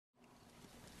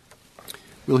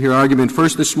We'll hear argument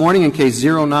first this morning in Case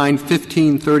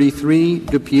 09-1533,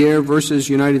 DePierre versus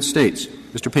United States.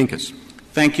 Mr. Pincus.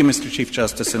 Thank you, Mr. Chief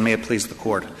Justice, and may it please the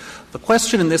Court. The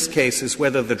question in this case is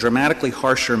whether the dramatically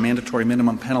harsher mandatory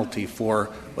minimum penalty for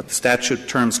what the statute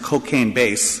terms cocaine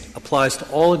base applies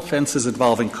to all offenses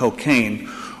involving cocaine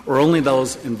or only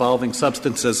those involving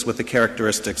substances with the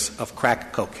characteristics of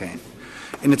crack cocaine.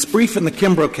 In its brief in the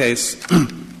Kimbrough case,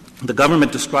 the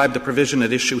government described the provision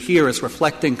at issue here as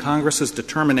reflecting Congress's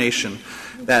determination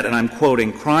that, and I'm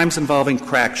quoting, crimes involving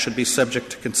crack should be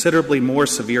subject to considerably more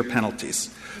severe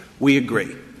penalties. We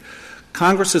agree.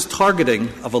 Congress's targeting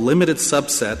of a limited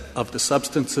subset of the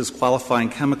substances qualifying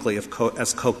chemically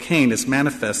as cocaine is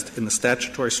manifest in the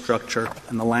statutory structure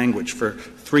and the language for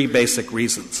three basic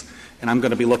reasons. And I'm going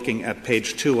to be looking at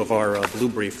page 2 of our blue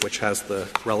brief, which has the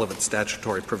relevant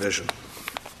statutory provision.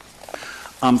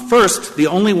 First, the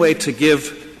only way to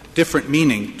give different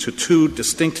meaning to two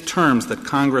distinct terms that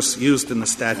Congress used in the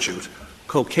statute,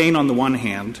 cocaine on the one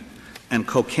hand and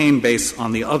cocaine base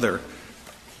on the other,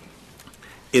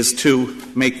 is to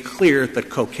make clear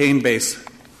that cocaine base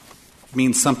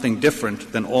means something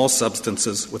different than all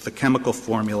substances with the chemical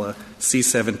formula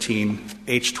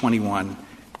C17H21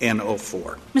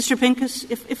 NO4. Mr. Pincus,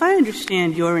 if I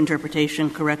understand your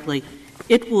interpretation correctly,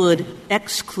 it would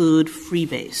exclude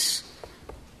freebase.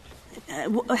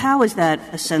 How is that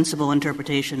a sensible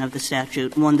interpretation of the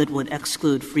statute, one that would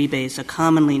exclude freebase, a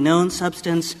commonly known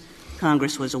substance?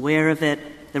 Congress was aware of it.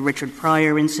 The Richard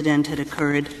Pryor incident had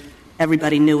occurred.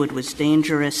 Everybody knew it was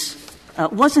dangerous.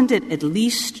 Wasn't it at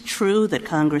least true that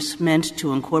Congress meant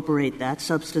to incorporate that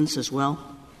substance as well?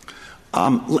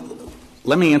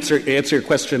 Let me answer your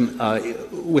question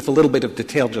with a little bit of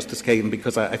detail, Justice Kagan,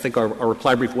 because I think our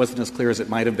reply brief wasn't as clear as it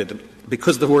might have been,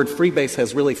 because the word freebase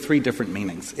has really three different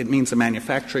meanings. It means a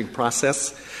manufacturing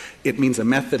process, it means a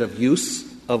method of use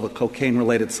of a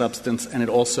cocaine-related substance, and it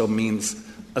also means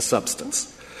a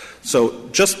substance. So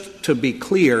just to be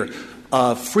clear,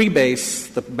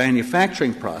 freebase, the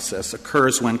manufacturing process,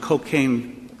 occurs when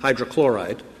cocaine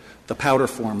hydrochloride, the powder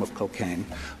form of cocaine,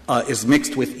 is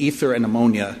mixed with ether and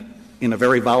ammonia in a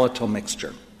very volatile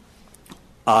mixture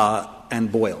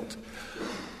and boiled.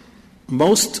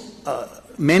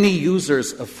 Many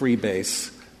users of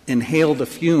freebase inhale the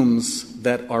fumes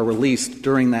that are released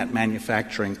during that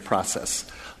manufacturing process.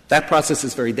 That process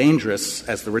is very dangerous,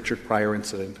 as the Richard Pryor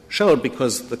incident showed,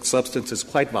 because the substance is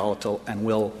quite volatile and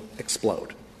will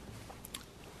explode.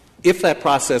 If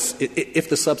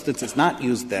the substance is not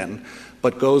used then,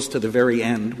 but goes to the very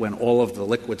end when all of the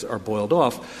liquids are boiled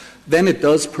off, then it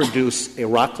does produce a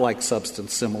rock-like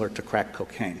substance similar to crack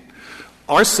cocaine.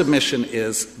 Our submission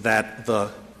is that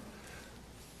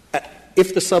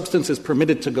if the substance is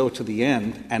permitted to go to the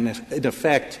end, and in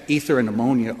effect ether and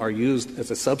ammonia are used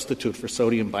as a substitute for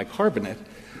sodium bicarbonate,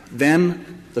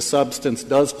 then the substance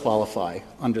does qualify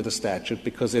under the statute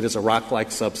because it is a rock-like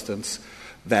substance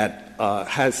that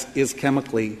is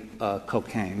chemically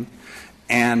cocaine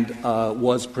and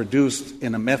was produced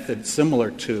in a method similar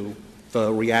to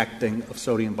the reacting of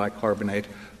sodium bicarbonate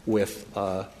with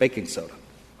baking soda.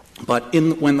 But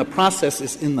when the process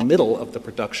is in the middle of the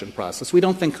production process, we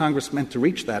don't think Congress meant to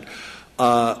reach that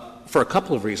for a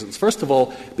couple of reasons. First of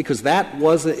all, because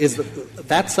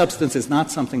that substance is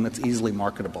not something that's easily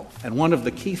marketable. And one of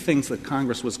the key things that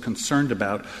Congress was concerned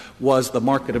about was the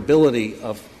marketability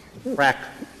of crack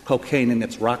cocaine in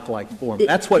its rock-like form.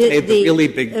 That's what made the really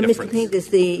big difference. Mr. Pincus,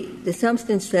 the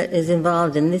substance that is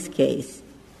involved in this case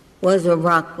was a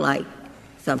rock-like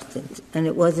substance, and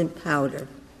it wasn't powder.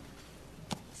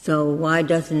 So why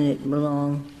doesn't it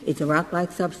belong? It's a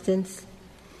rock-like substance.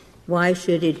 Why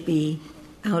should it be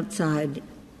outside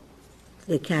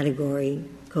the category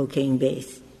cocaine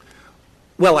base?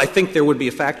 Well, I think there would be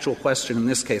a factual question in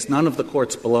this case. None of the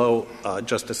courts below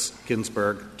Justice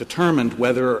Ginsburg determined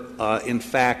whether, in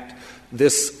fact, the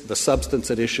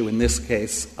substance at issue in this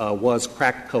case was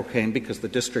crack cocaine, because the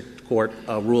district court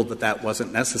ruled that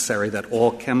wasn't necessary, that all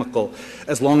chemical,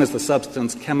 as long as the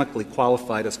substance chemically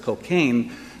qualified as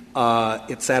cocaine,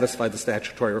 it satisfied the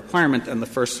statutory requirement, and the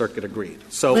First Circuit agreed.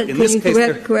 So but in this case,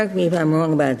 correct me if I'm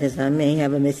wrong about this. I may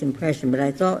have a misimpression, but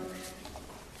I thought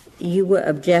you were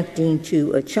objecting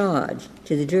to a charge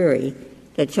to the jury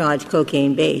that charged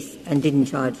cocaine base and didn't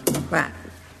charge crack.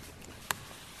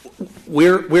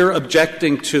 We're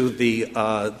objecting to the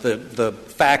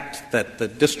fact that the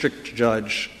district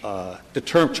judge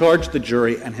charged the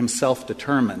jury and himself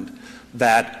determined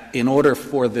that in order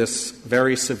for this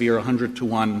very severe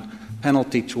 100-to-1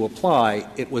 penalty to apply,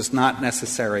 it was not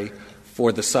necessary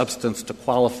for the substance to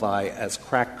qualify as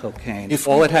crack cocaine.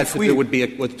 All it had to do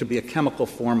was to be a chemical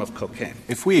form of cocaine.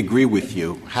 If we agree with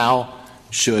you, how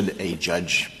should a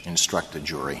judge instruct a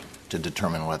jury to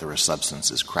determine whether a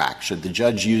substance is crack? Should the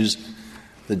judge use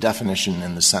the definition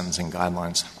in the sentencing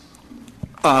guidelines?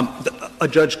 A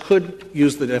judge could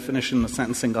use the definition in the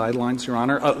sentencing guidelines, Your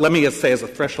Honor. Let me just say as a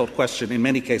threshold question, in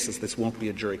many cases this won't be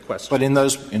a jury question. But in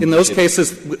those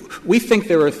cases, we think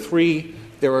there are three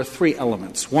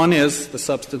elements. One is the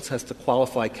substance has to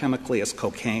qualify chemically as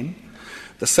cocaine.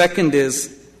 The second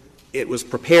is it was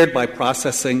prepared by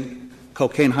processing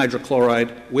cocaine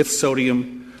hydrochloride with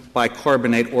sodium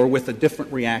bicarbonate or with a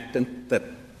different reactant that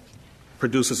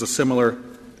produces a similar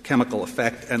chemical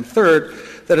effect. And third,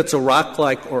 that it's a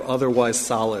rock-like or otherwise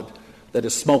solid that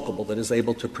is smokable, that is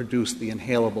able to produce the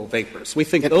inhalable vapors. We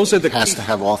think those are the key. It has to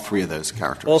have all three of those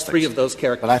characteristics. All three of those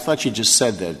characteristics. But I thought you just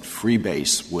said that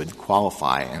freebase would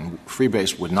qualify, and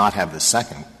freebase would not have the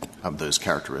second of those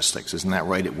characteristics. Isn't that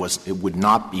right? It would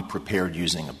not be prepared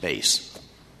using a base.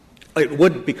 It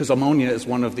would, because ammonia is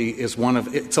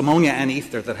it's ammonia and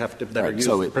ether that are used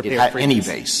to prepare freebase. Any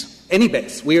base. Any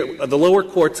base. The lower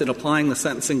courts, in applying the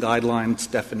sentencing guidelines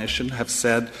definition, have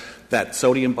said that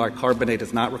sodium bicarbonate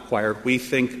is not required. We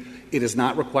think it is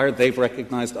not required. They've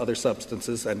recognized other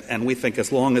substances, and we think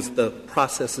as long as the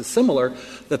process is similar,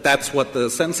 that's what the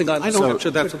sentencing guidelines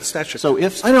capture, that's what the statute. So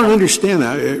I don't understand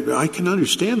that. I can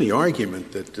understand the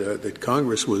argument that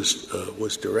Congress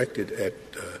was directed at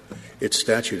its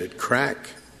statute at crack.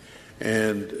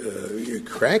 And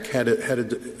crack had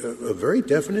a very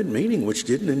definite meaning, which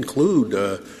didn't include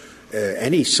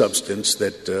any substance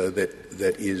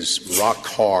that is rock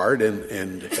hard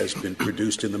and has been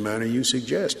produced in the manner you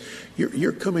suggest.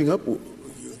 You're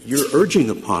urging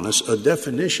upon us a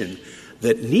definition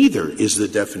that neither is the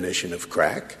definition of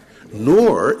crack,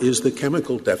 nor is the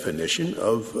chemical definition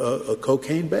of a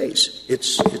cocaine base.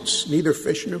 It's neither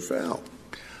fish nor fowl.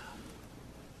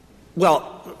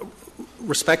 Well,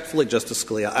 respectfully, Justice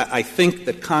Scalia, I think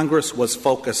that Congress was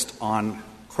focused on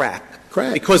crack.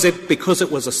 Because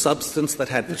it was a substance that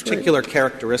had particular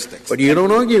characteristics. But you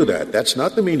don't argue that. That's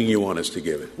not the meaning you want us to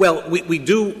give it. Well, we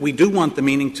do want the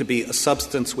meaning to be a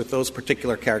substance with those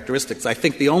particular characteristics. I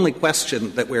think the only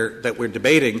question that we're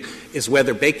debating is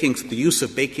whether the use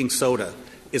of baking soda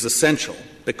is essential,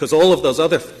 because all of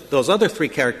those other three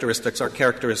characteristics are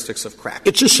characteristics of crack.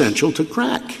 It's essential to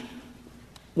crack.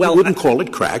 Well, you wouldn't call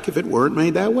it crack if it weren't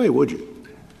made that way, would you?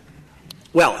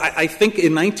 Well, I think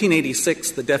in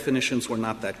 1986 the definitions were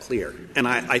not that clear. And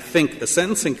I think the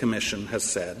Sentencing Commission has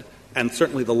said, and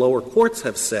certainly the lower courts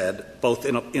have said, both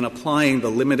in applying the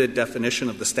limited definition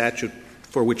of the statute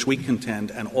for which we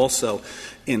contend and also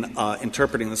in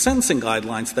interpreting the sentencing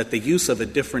guidelines, that the use of a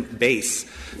different base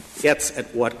gets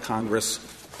at what Congress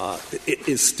it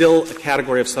is still a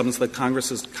category of substance that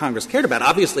Congress cared about.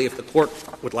 Obviously, if the Court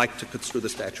would like to construe the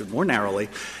statute more narrowly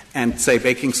and say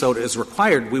baking soda is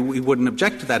required, we wouldn't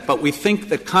object to that. But we think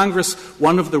that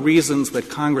one of the reasons that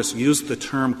Congress used the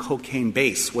term cocaine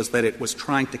base was that it was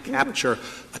trying to capture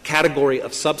a category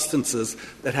of substances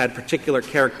that had particular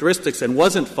characteristics and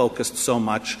wasn't focused so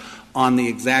much on the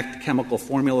exact chemical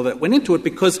formula that went into it,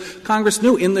 because Congress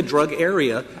knew in the drug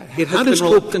area it has been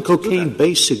reluctant to do that. Cocaine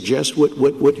base suggest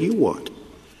what you want?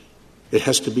 It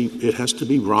has to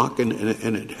be rock and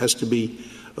it has to be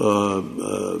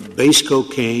base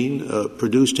cocaine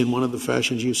produced in one of the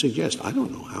fashions you suggest. I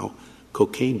don't know how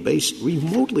cocaine base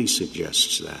remotely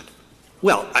suggests that.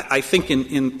 Well, I think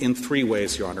in three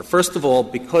ways, Your Honor. First of all,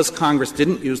 because Congress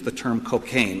didn't use the term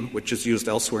cocaine, which is used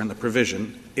elsewhere in the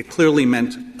provision, it clearly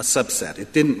meant a subset.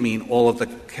 It didn't mean all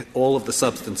of the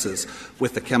substances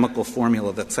with the chemical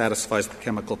formula that satisfies the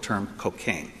chemical term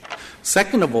cocaine.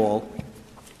 Second of all,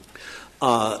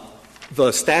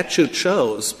 the statute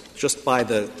shows, just by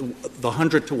the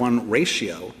 100-to-1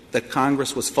 ratio, that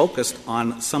Congress was focused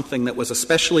on something that was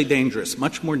especially dangerous,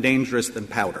 much more dangerous than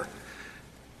powder.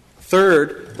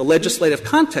 Third, the legislative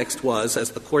context was,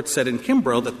 as the Court said in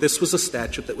Kimbrough, that this was a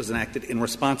statute that was enacted in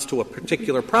response to a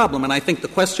particular problem. And I think the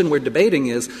question we're debating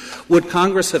is, would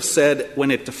Congress have said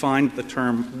when it defined the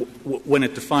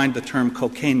term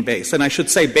cocaine base? And I should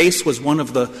say base was one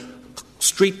of the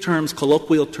street terms,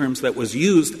 colloquial terms that was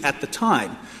used at the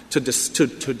time to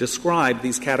describe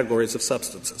these categories of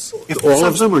substances. All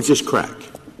of them or just crack?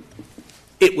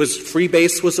 It was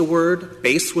freebase was a word,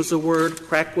 base was a word,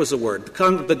 crack was a word.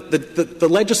 The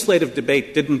legislative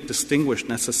debate didn't distinguish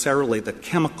necessarily the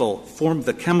chemical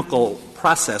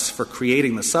process for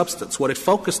creating the substance. What it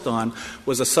focused on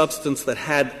was a substance that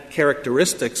had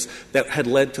characteristics that had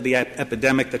led to the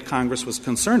epidemic that Congress was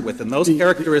concerned with. And those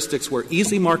characteristics were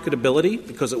easy marketability,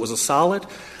 because it was a solid,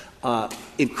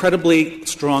 incredibly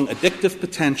strong addictive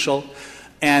potential,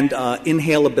 and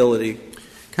inhalability.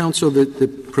 Counsel, the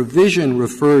provision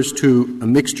refers to a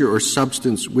mixture or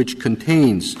substance which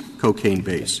contains cocaine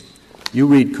base. You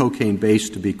read cocaine base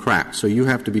to be crack, so you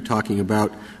have to be talking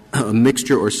about a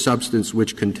mixture or substance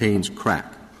which contains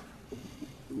crack.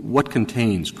 What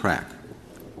contains crack?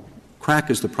 Crack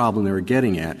is the problem they were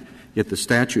getting at, yet the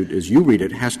statute, as you read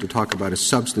it, has to talk about a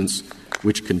substance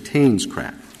which contains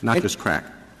crack, not just crack.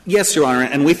 Yes, Your Honor,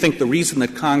 and we think the reason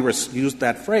that Congress used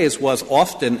that phrase was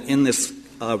often in this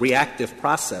reactive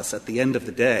process at the end of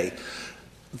the day,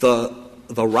 the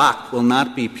rock will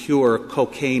not be pure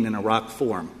cocaine in a rock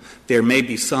form. There may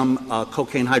be some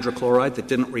cocaine hydrochloride that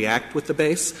didn't react with the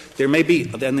base. There may be,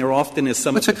 then there often is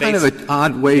some. It's a kind of an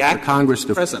odd way for Congress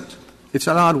to present. It's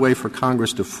an odd way for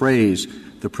Congress to phrase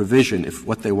the provision if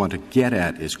what they want to get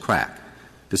at is crack,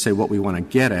 to say what we want to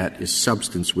get at is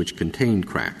substance which contained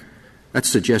crack. That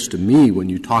suggests to me when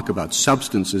you talk about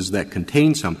substances that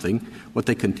contain something, what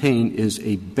they contain is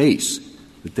a base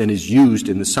that then is used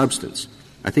in the substance.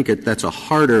 I think that's a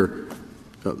harder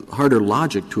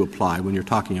logic to apply when you're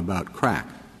talking about crack.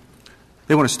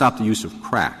 They want to stop the use of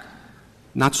crack.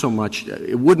 Not so much —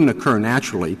 it wouldn't occur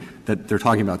naturally that they're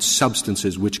talking about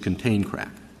substances which contain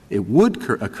crack. It would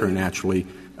occur naturally,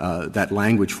 that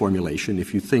language formulation,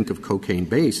 if you think of cocaine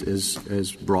base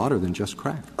as broader than just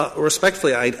crack.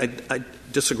 Respectfully, I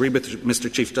disagree with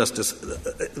Mr. Chief Justice.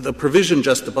 The provision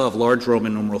just above, large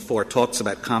Roman numeral 4, talks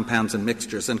about compounds and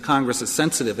mixtures, and Congress is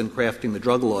sensitive in crafting the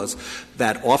drug laws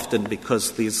that often,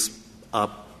 because these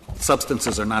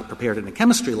substances are not prepared in a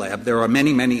chemistry lab, there are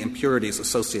many, many impurities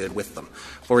associated with them.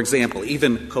 For example,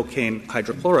 even cocaine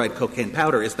hydrochloride, cocaine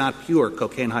powder, is not pure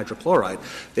cocaine hydrochloride.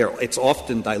 It's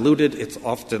often diluted. It's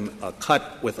often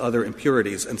cut with other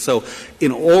impurities. And so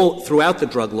throughout the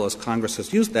drug laws, Congress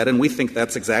has used that, and we think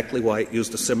that's exactly why it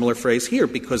used a similar phrase here,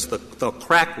 because the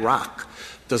crack rock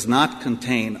does not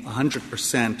contain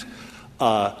 100%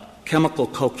 chemical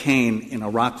cocaine in a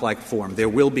rock-like form. There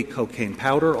will be cocaine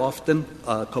powder often,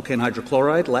 cocaine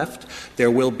hydrochloride left.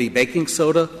 There will be baking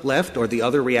soda left or the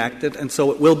other reactant. And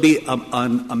so it will be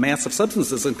a mass of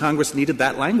substances. And Congress needed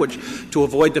that language to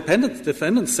avoid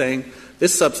defendants saying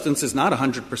this substance is not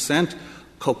 100%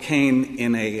 cocaine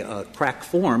in a crack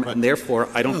form, and therefore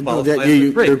I don't qualify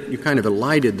you kind of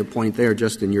elided the point there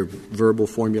just in your verbal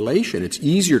formulation. It's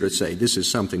easier to say this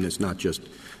is something that's not just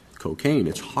cocaine.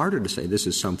 It's harder to say this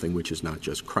is something which is not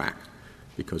just crack,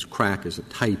 because crack is a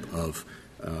type of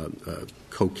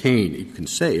cocaine. You can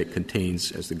say it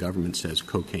contains, as the government says,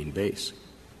 cocaine base.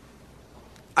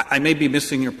 I may be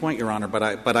missing your point, Your Honor, but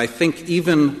I think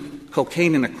even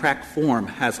cocaine in a crack form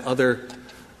has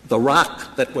the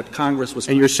rock that what Congress was.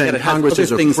 And you're saying Congress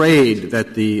is afraid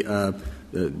that the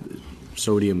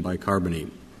sodium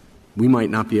bicarbonate, we might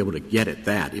not be able to get at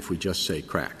that if we just say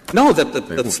crack. No, that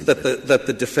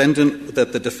the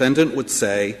defendant would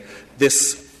say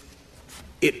this.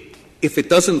 If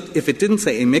it didn't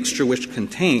say a mixture which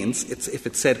contains, if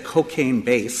it said cocaine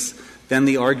base, then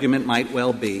the argument might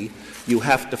well be you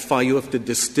have to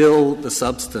distill the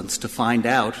substance to find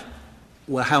out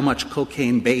how much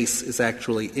cocaine base is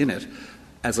actually in it,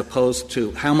 as opposed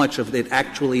to how much of it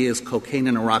actually is cocaine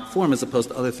in a rock form, as opposed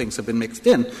to other things have been mixed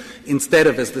in. Instead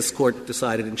of, as this Court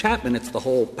decided in Chapman, it's the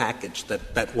whole package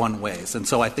that one weighs. And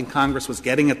so I think Congress was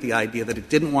getting at the idea that it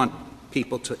didn't want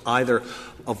people to either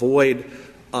avoid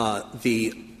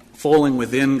the falling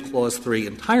within Clause 3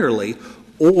 entirely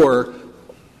or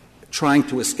trying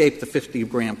to escape the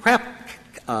 50-gram crack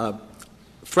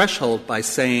threshold by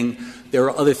saying there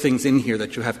are other things in here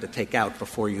that you have to take out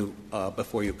before you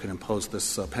can impose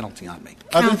this penalty on me.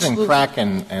 Other than crack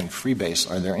and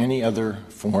freebase, are there any other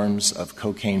forms of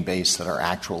cocaine base that are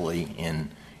actually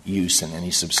in use in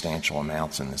any substantial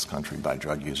amounts in this country by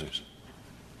drug users?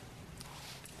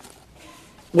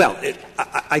 Well,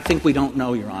 I think we don't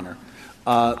know, Your Honor.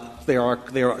 There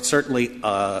are certainly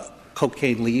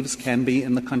cocaine leaves can be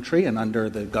in the country, and under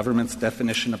the government's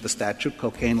definition of the statute,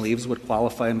 cocaine leaves would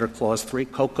qualify under Clause 3.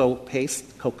 Coca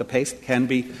paste can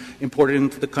be imported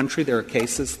into the country. There are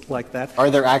cases like that. Are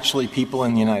there actually people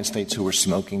in the United States who are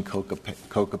smoking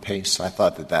coca paste? I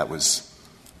thought that was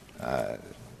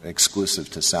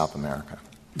exclusive to South America.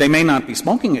 They may not be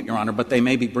smoking it, Your Honor, but they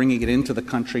may be bringing it into the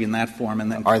country in that form and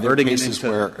then converting it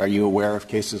into. Are you aware of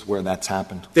cases where that's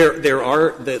happened? There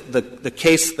are the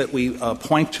case that we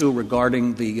point to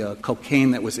regarding the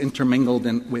cocaine that was intermingled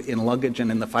in luggage and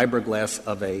in the fiberglass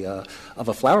of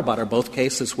a flower pot are both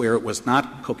cases where it was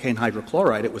not cocaine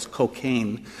hydrochloride, it was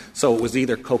cocaine. So it was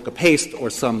either coca paste or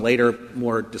some later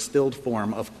more distilled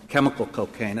form of chemical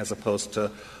cocaine as opposed to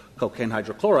cocaine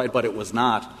hydrochloride, but it was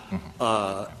not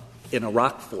in a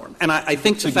rock form. And I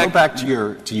think to go back to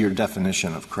your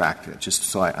definition of crack, just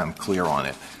so I'm clear on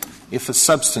it. If a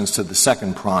substance, to the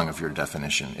second prong of your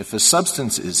definition, if a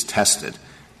substance is tested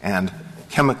and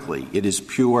chemically it is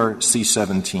pure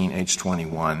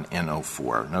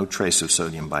C17H21NO4, no trace of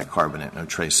sodium bicarbonate, no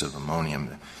trace of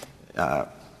ammonium,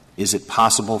 is it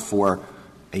possible for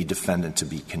a defendant to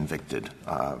be convicted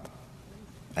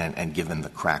and given the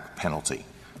crack penalty?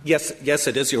 Yes,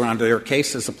 it is, Your Honor. There are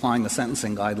cases applying the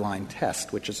sentencing guideline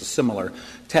test, which is a similar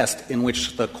test in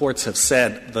which the courts have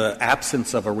said the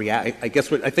absence of I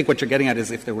think what you're getting at is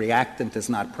if the reactant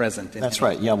is not present. That's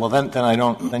right. Yeah. Well, then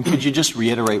could you just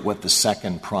reiterate what the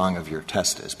second prong of your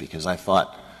test is? Because I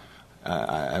thought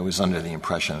I was under the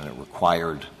impression that it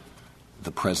required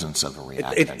the presence of a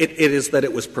reactant. It is that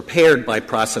it was prepared by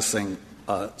processing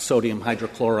sodium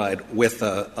hydrochloride with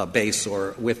a base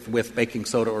or with baking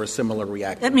soda or a similar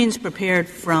reactant. That means prepared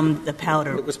from the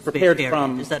powder. It was prepared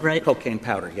from is that right? Cocaine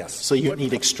powder, yes. So you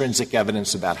need extrinsic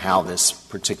evidence about how this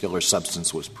particular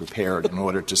substance was prepared in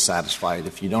order to satisfy it.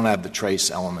 If you don't have the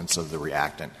trace elements of the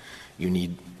reactant, you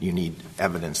need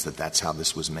evidence that that's how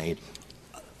this was made.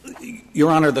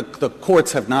 Your Honor, the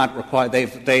courts have not required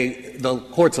the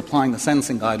courts applying the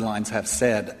sentencing guidelines have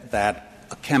said that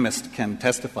a chemist can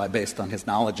testify based on his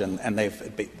knowledge, and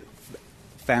they've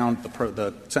found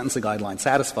the sentencing guidelines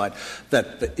satisfied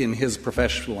that in his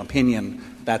professional opinion,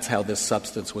 that's how this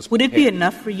substance was prepared. Would it be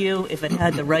enough for you if it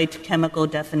had the right chemical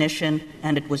definition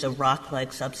and it was a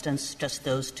rock-like substance, just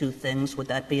those two things? Would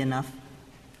that be enough?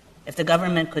 If the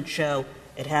government could show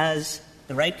it has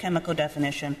the right chemical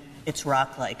definition, it's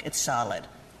rock-like, it's solid,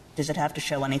 does it have to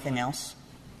show anything else?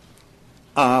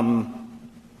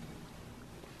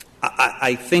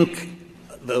 I think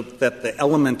that the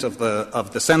element of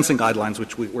the sentencing guidelines,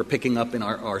 which we're picking up in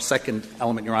our second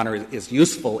element, Your Honor, is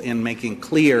useful in making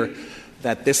clear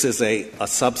that this is a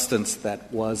substance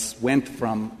that went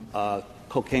from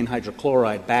cocaine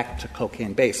hydrochloride back to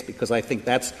cocaine base, because I think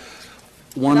that's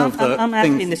one of the I'm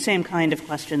things. asking the same kind of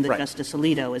question that Right. Justice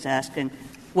Alito is asking,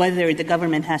 whether the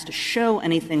government has to show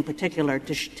anything particular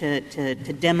to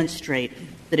demonstrate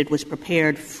that it was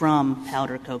prepared from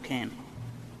powder cocaine.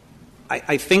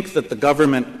 I think that the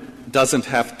government doesn't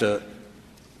have to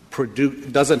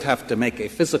make a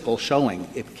physical showing.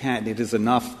 It is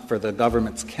enough for the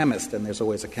government's chemist, and there's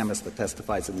always a chemist that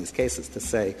testifies in these cases, to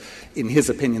say, in his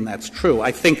opinion, that's true.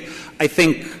 I think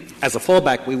as a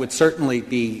fallback, we would certainly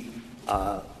be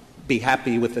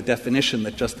happy with the definition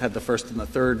that just had the first and the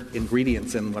third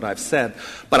ingredients in what I've said.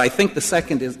 But I think the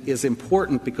second is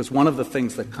important, because one of the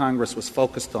things that Congress was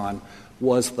focused on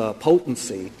was the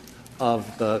potency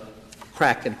of the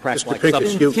crack and crack-like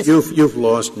substance. You've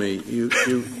lost me. You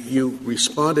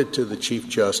responded to the Chief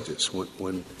Justice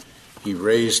when he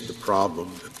raised the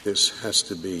problem that this has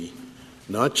to be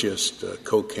not just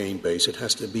cocaine base, it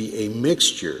has to be a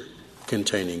mixture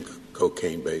containing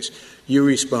cocaine base. You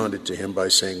responded to him by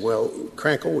saying, well,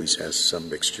 crack always has some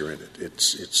mixture in it.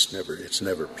 It's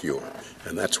never pure,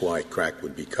 and that's why crack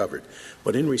would be covered.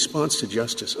 But in response to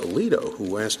Justice Alito,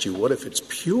 who asked you, what if it's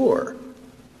pure?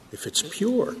 If it's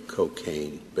pure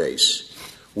cocaine base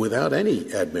without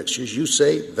any admixtures, you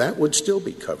say that would still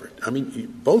be covered. I mean,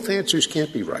 both answers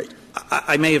can't be right.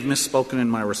 I may have misspoken in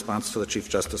my response to the Chief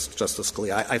Justice, Justice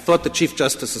Scalia. I thought the Chief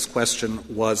Justice's question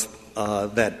was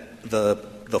that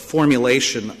the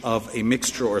formulation of a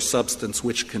mixture or substance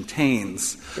which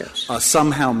contains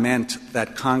somehow meant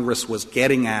that Congress was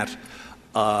getting at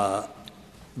all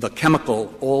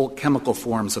chemical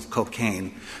forms of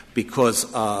cocaine, because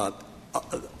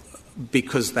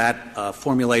that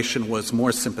formulation was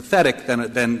more sympathetic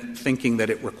than thinking that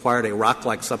it required a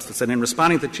rock-like substance. And in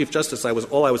responding to the Chief Justice,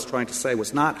 all I was trying to say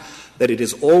was not that it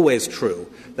is always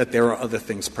true that there are other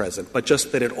things present, but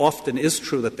just that it often is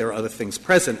true that there are other things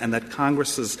present, and that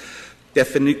Congress's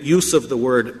definite use of the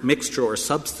word mixture or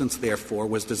substance, therefore,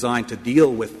 was designed to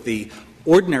deal with the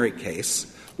ordinary case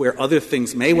where other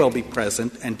things may well be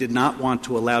present, and did not want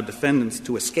to allow defendants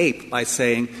to escape by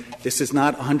saying this is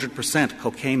not 100%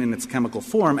 cocaine in its chemical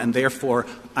form, and therefore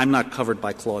I'm not covered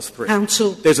by Clause 3.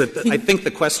 Counsel, I think the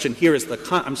question here is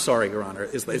I'm sorry, Your Honor,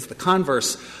 is the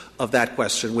converse of that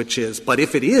question, which is, but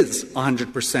if it is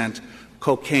 100%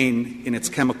 cocaine in its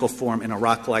chemical form in a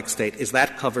rock-like state, is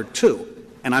that covered too?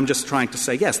 And I'm just trying to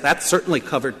say, yes, that's certainly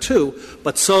covered too,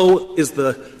 but so is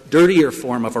the dirtier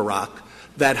form of a rock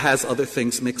that has other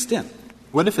things mixed in.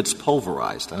 What if it's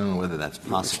pulverized? I don't know whether that's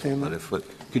possible, but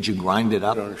could you grind it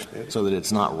up so that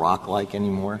it's not rock-like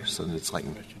anymore, so that it's like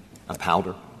a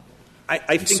powder?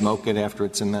 I think smoke it after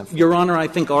it's in that form? Your Honor, I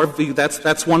think our view,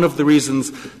 that's one of the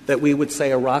reasons that we would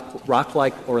say a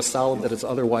rock-like or a solid that is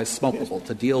otherwise smokable,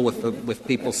 to deal with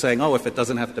people saying, oh, if it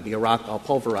doesn't have to be a rock, I'll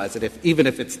pulverize it. Even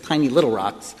if it's tiny little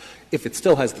rocks, if it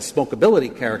still has the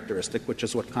smokability characteristic, which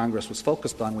is what Congress was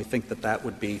focused on, we think that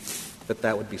would be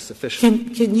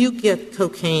sufficient. Can you get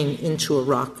cocaine into a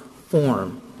rock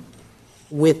form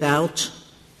without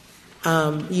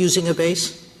using a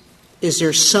base? Is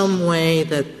there some way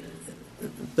that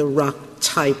the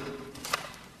rock-type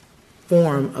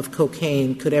form of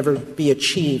cocaine could ever be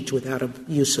achieved without a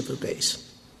use of a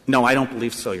base? No, I don't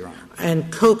believe so, Your Honor.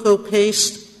 And cocoa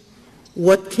paste,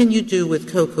 what can you do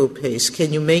with cocoa paste?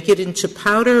 Can you make it into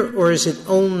powder, or is it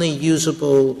only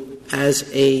usable as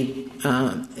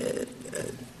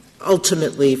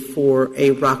ultimately for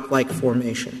a rock-like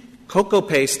formation? Cocoa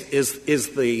paste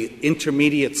is the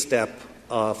intermediate step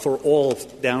for all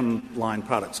downline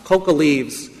products. Coca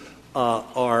leaves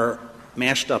are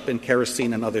mashed up in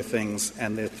kerosene and other things,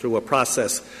 and they're through a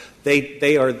process.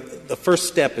 They are the first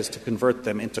step is to convert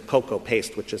them into cocoa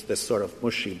paste, which is this sort of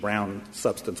mushy brown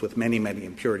substance with many, many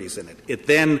impurities in it. It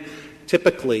then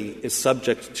typically is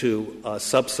subject to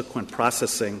subsequent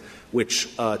processing, which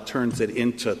turns it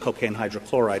into cocaine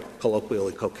hydrochloride,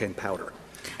 colloquially cocaine powder.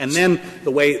 And then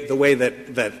the way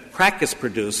that crack is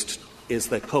produced is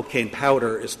that cocaine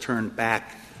powder is turned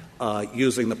back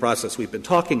using the process we've been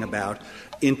talking about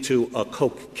into a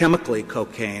chemically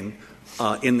cocaine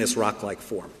in this rock-like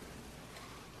form.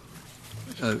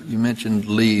 You mentioned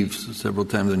leaves several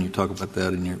times, and you talk about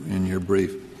that in your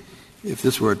brief. If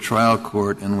this were a trial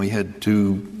court and we had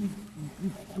two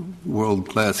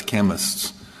world-class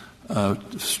chemists,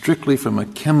 strictly from a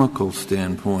chemical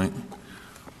standpoint,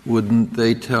 wouldn't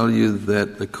they tell you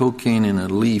that the cocaine in a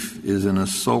leaf is in a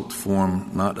salt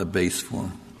form, not a base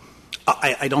form?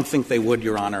 I don't think they would,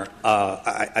 Your Honor.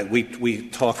 We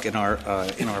talk in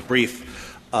our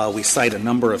brief. We cite a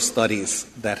number of studies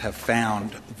that have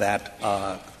found that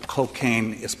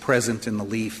cocaine is present in the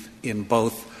leaf in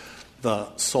both the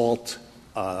salt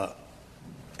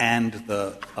and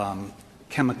the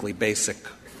chemically basic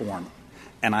form.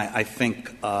 And I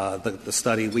think the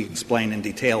study, we explain in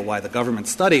detail why the government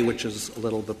study, which is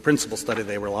the principal study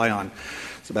they rely on,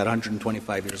 it's about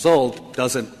 125 years old,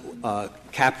 doesn't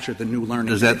capture the new learning.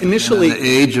 Does that initially depend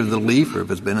on the age of the leaf, or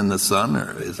if it's been in the sun,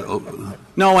 or is it open?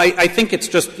 No, I think it's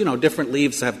just, different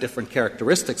leaves have different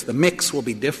characteristics. The mix will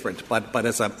be different, but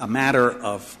as a matter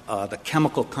of the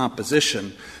chemical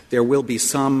composition, there will be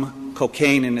some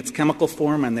cocaine in its chemical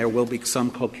form, and there will be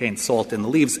some cocaine salt in the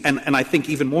leaves. And I think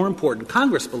even more important,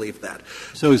 Congress believed that.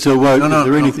 I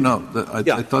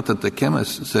thought that the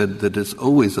chemist said that it's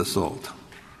always a salt.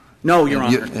 No, Your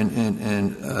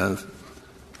Honor.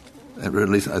 Or at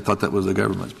least I thought that was the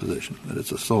government's position, that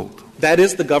it's a salt. That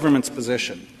is the government's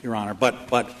position, Your Honor. But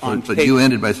you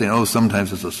ended by saying,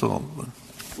 sometimes it's a salt.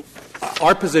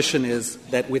 Our position is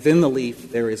that within the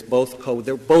leaf there is both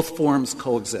forms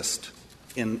coexist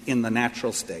in the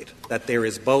natural state. That there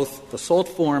is both the salt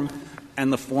form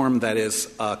and the form that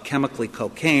is chemically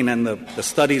cocaine. And the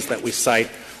studies that we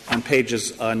cite on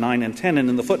pages 9 and 10 and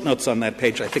in the footnotes on that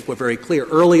page, I think were very clear.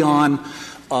 Early on,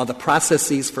 the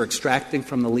processes for extracting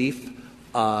from the leaf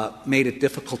made it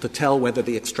difficult to tell whether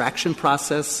the extraction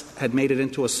process had made it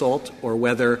into a salt or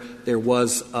whether there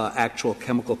was actual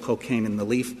chemical cocaine in the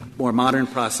leaf. More modern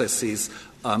processes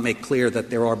make clear that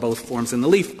there are both forms in the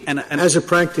leaf. And as a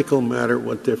practical matter,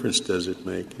 what difference does it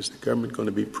make? Is the government going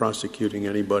to be prosecuting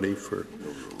anybody for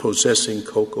possessing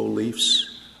cocoa leaves?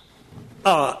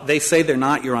 They say they're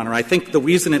not, Your Honor. I think the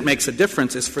reason it makes a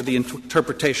difference is for the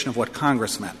interpretation of what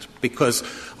Congress meant. Because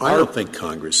I don't think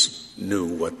Congress knew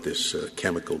what this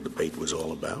chemical debate was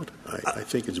all about. I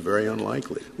think it's very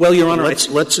unlikely. Well, Your Honor,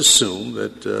 let's assume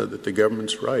that the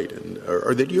government's right,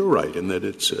 or that you're right, and that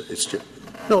it's just,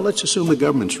 no. Let's assume the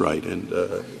government's right, and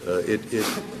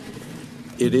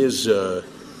it is.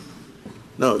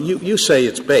 No, you say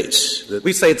it's base.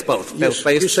 We say it's both. You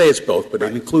say it's both, but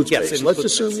it includes yes, base. It Let's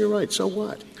includes assume base. You're right. So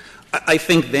what? I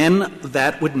think then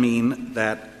that would mean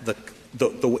that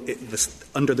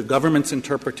under the government's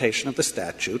interpretation of the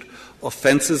statute,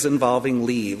 offenses involving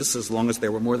leaves, as long as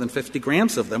there were more than 50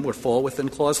 grams of them, would fall within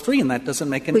Clause 3, and that doesn't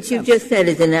make any sense. Which you just said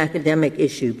is an academic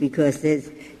issue because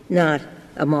there's not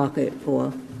a market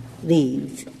for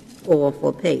leaves or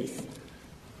for paste.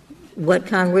 What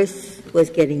Congress was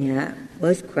getting at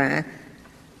was crack.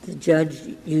 The judge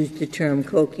used the term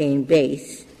cocaine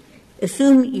base.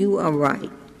 Assume you are right.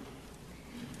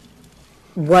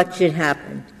 What should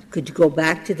happen? Could you go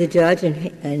back to the judge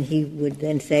and he would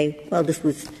then say, well, this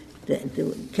was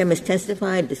the chemist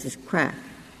testified, this is crack.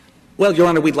 Well, Your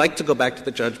Honor, we'd like to go back to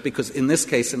the judge because in this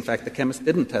case, in fact, the chemist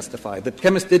didn't testify. The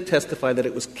chemist did testify that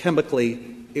it was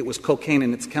cocaine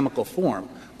in its chemical form,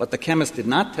 but the chemist did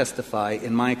not testify,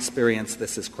 in my experience,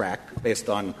 this is crack, based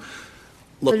on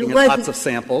looking at lots of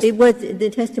samples.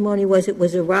 The testimony was it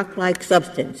was a rock-like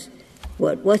substance.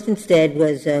 What was instead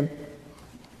was,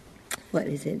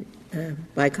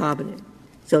 bicarbonate,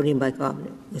 sodium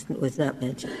bicarbonate was not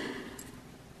mentioned.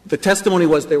 The testimony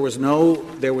was there was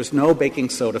no baking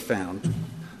soda found,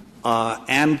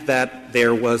 and that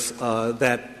there was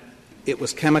that it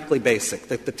was chemically basic.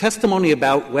 The testimony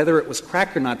about whether it was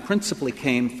crack or not principally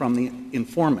came from the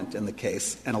informant in the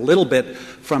case, and a little bit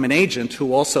from an agent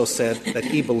who also said that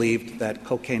he believed that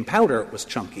cocaine powder was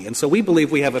chunky. And so we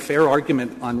believe we have a fair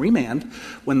argument on remand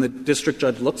when the district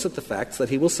judge looks at the facts that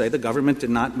he will say the government did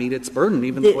not meet its burden,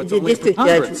 even though it's only preponderance.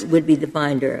 The district judge would be the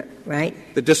finder,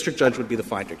 right? The district judge would be the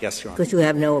finder, yes, Your Honor. Because you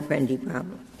have no Apprendi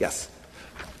problem. Yes.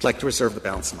 I'd like to reserve the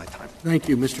balance of my time. Thank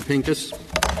you, Mr. Pincus.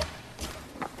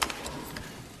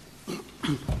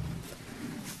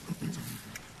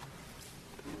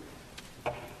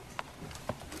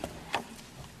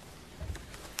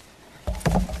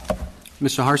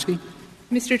 Ms. Saharsky?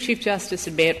 Mr. Chief Justice,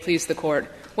 and may it please the Court,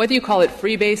 whether you call it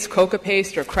freebase, coca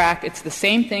paste, or crack, it's the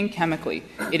same thing chemically.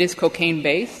 It is cocaine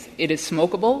base, it is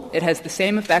smokable, it has the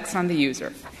same effects on the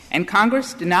user. And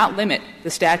Congress did not limit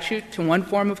the statute to one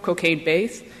form of cocaine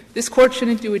base. This Court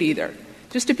shouldn't do it either.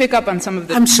 Just to pick up on some of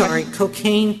the— I'm sorry,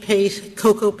 cocaine paste,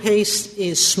 cocoa paste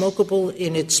is smokable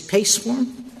in its paste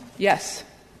form? Yes.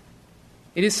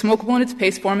 It is smokable in its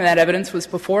paste form, and that evidence was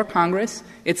before Congress.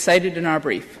 It's cited in our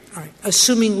brief. All right.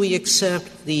 Assuming we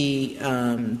accept the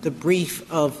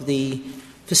brief of the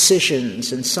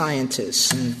physicians and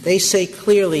scientists, and they say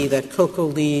clearly that cocoa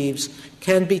leaves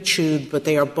can be chewed, but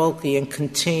they are bulky and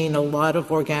contain a lot of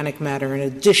organic matter in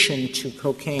addition to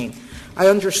cocaine. I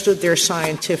understood their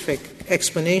scientific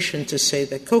explanation to say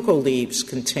that cocoa leaves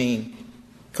contain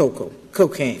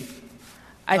cocaine.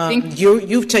 I think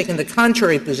you've taken the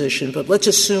contrary position, but let's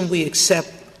assume we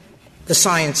accept the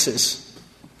science's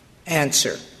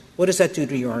answer. What does that do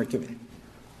to your argument?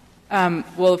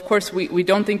 Well, of course, we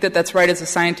don't think that that's right as a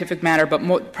scientific matter,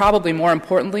 but probably more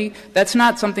importantly, that's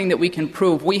not something that we can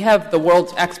prove. We have the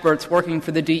world's experts working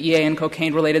for the DEA and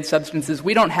cocaine-related substances.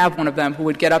 We don't have one of them who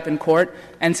would get up in court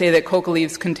and say that coca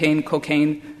leaves contain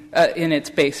cocaine in its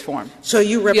base form. So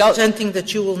you're representing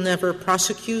that you will never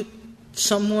prosecute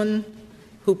someone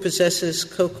who possesses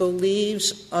cocoa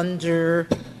leaves under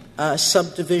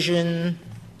subdivision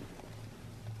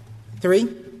 3?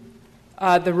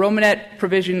 The Romanet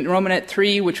provision, Romanet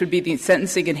 3, which would be the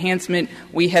sentencing enhancement,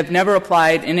 we have never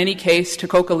applied in any case to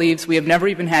coca leaves. We have never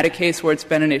even had a case where it's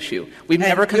been an issue. We've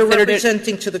never considered you're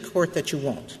representing to the court that you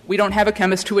won't. We don't have a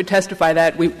chemist who would testify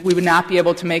that. We would not be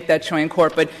able to make that showing in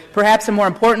court. But perhaps a more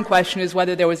important question is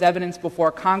whether there was evidence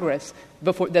before Congress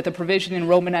that the provision in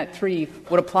Romanet 3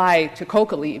 would apply to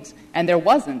coca leaves, and there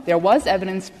wasn't. There was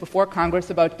evidence before Congress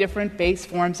about different base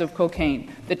forms of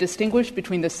cocaine that distinguished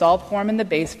between the salt form and the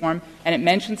base form, and it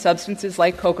mentioned substances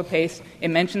like coca paste, it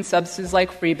mentioned substances like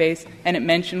freebase, and it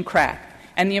mentioned crack.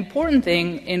 And the important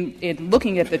thing in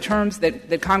looking at the terms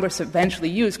that Congress eventually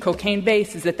used, cocaine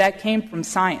base, is that came from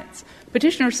science.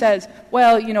 Petitioner says,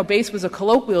 well, base was a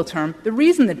colloquial term. The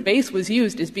reason that base was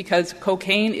used is because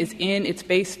cocaine is in its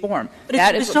base form. But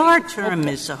it's a bizarre term,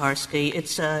 Ms. Saharsky.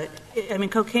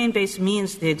 Cocaine base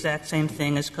means the exact same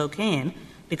thing as cocaine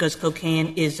because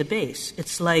cocaine is a base.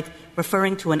 It's like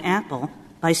referring to an apple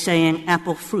by saying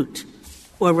apple fruit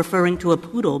or referring to a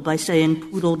poodle by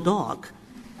saying poodle dog.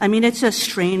 It's a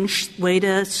strange way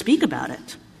to speak about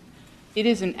it. It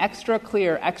is an extra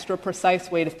clear, extra precise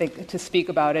way to speak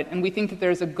about it, and we think that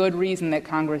there's a good reason that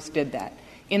Congress did that.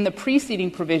 In the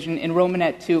preceding provision in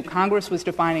Romanet 2, Congress was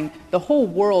defining the whole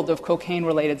world of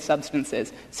cocaine-related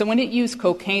substances. So when it used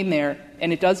cocaine there,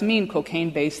 and it does mean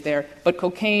cocaine-based there, but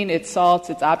cocaine, its salts,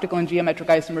 its optical and geometric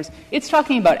isomers, it's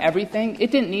talking about everything. It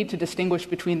didn't need to distinguish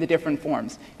between the different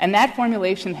forms. And that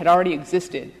formulation had already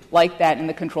existed like that in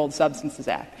the Controlled Substances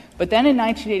Act. But then in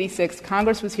 1986,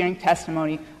 Congress was hearing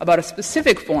testimony about a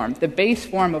specific form, the base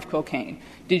form of cocaine.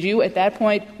 Did you, at that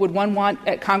point, would one want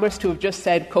Congress to have just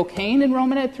said cocaine in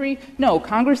Romanet 3? No,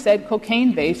 Congress said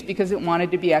cocaine-based because it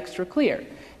wanted to be extra clear.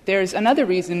 There's another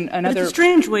reason, But it's a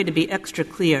strange way to be extra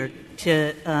clear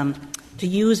to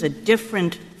use a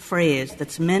different phrase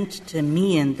that's meant to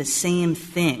mean the same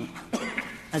thing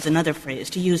as another phrase.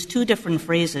 To use two different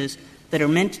phrases that are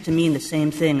meant to mean the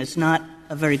same thing is not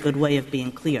a very good way of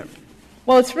being clear.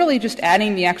 Well, it's really just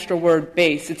adding the extra word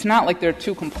base. It's not like they're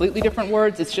two completely different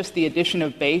words. It's just the addition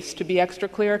of base to be extra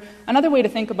clear. Another way to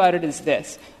think about it is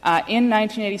this. In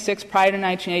 1986, prior to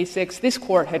 1986, this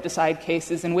Court had decided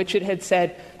cases in which it had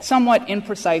said somewhat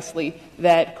imprecisely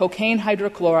that cocaine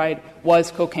hydrochloride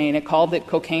was cocaine. It called it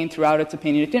cocaine throughout its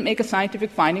opinion. It didn't make a scientific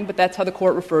finding, but that's how the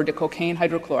Court referred to cocaine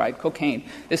hydrochloride, cocaine.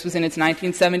 This was in its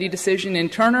 1970 decision in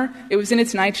Turner. It was in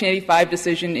its 1985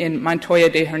 decision in Montoya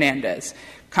de Hernandez.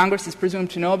 Congress is presumed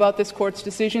to know about this Court's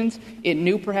decisions. It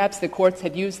knew perhaps that courts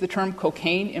had used the term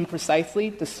cocaine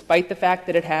imprecisely, despite the fact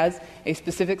that it has a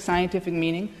specific scientific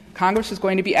meaning. Congress is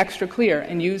going to be extra clear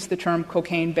and use the term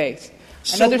cocaine base.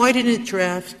 So why didn't it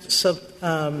draft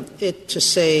it to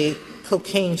say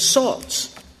cocaine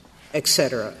salts, et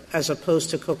cetera, as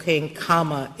opposed to cocaine,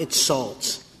 comma, its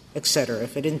salts, et cetera?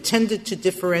 If it intended to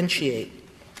differentiate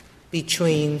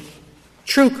between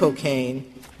true cocaine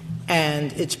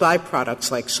and its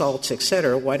byproducts like salts, et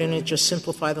cetera, why didn't it just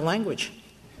simplify the language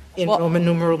in Roman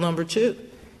numeral number 2?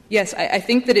 Yes, I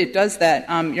think that it does that,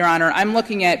 Your Honor. I'm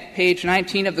looking at page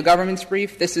 19 of the government's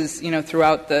brief. This is,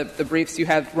 throughout the briefs you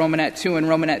have Romanet 2 and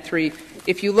Romanet 3.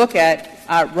 If you look at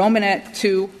Romanet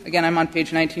 2, again, I'm on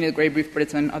page 19 of the gray brief, but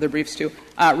it's on other briefs too.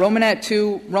 Romanet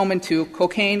 2, Roman 2,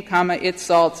 cocaine, comma, its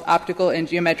salts, optical and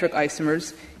geometric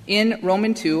isomers. In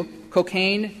Roman 2,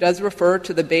 cocaine does refer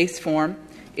to the base form.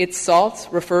 Its salts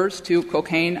refers to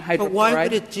cocaine hydrochloride. But why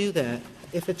would it do that?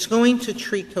 If it's going to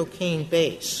treat cocaine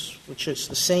base, which is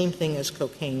the same thing as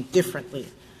cocaine differently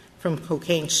from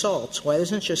cocaine salts, why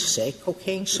doesn't it just say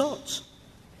cocaine salts?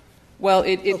 Well,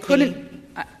 it couldn't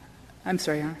 — I'm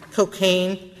sorry, Your Honor.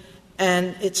 Cocaine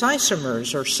and its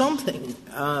isomers or something.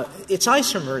 Its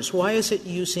isomers, why is it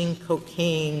using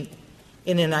cocaine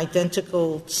in an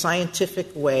identical scientific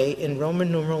way in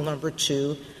Roman numeral number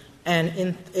 2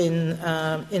 and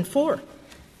in 4?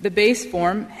 The base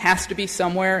form has to be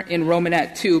somewhere in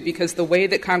Romanet 2 because the way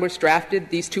that Congress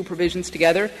drafted these two provisions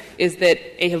together is that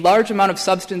a large amount of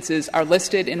substances are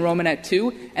listed in Romanet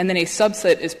 2 and then a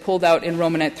subset is pulled out in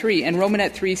Romanet 3. And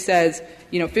Romanet 3 says,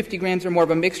 50 grams or more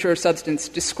of a mixture or substance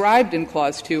described in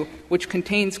Clause 2 which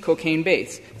contains cocaine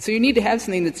base. So you need to have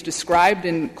something that's described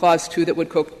in Clause 2 that would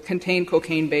contain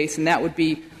cocaine base, and that would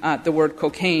be the word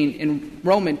cocaine in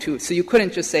Roman 2. So you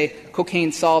couldn't just say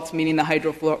cocaine salts, meaning the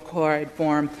hydrochloride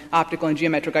form, optical and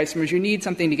geometric isomers. You need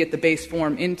something to get the base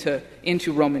form into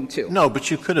Roman 2. No, but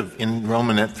you could have, in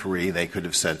Romanet 3, they could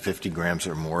have said 50 grams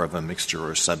or more of a mixture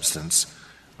or substance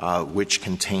which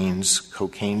contains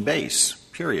cocaine base,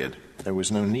 period. There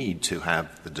was no need to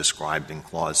have the described in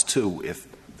Clause 2 if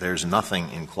there's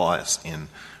nothing in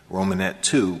Romanet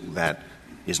 2 that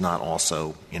is not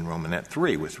also in Romanet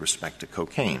 3 with respect to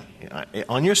cocaine.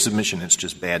 On your submission, it's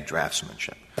just bad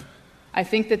draftsmanship. I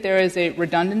think that there is a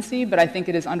redundancy, but I think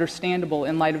it is understandable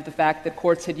in light of the fact that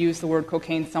courts had used the word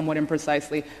cocaine somewhat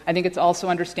imprecisely. I think it's also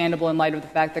understandable in light of the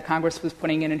fact that Congress was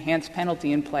putting an enhanced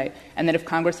penalty in play, and that if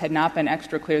Congress had not been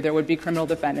extra clear, there would be criminal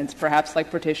defendants, perhaps like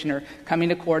Petitioner, coming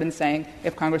to court and saying,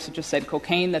 if Congress had just said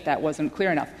cocaine, that wasn't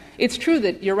clear enough. It's true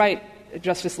that you're right,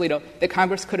 Justice Alito, that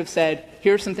Congress could have said,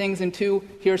 here's some things in 2,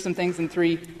 here's some things in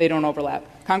 3, they don't overlap.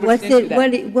 Congress didn't do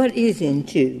that. What is in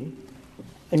 2,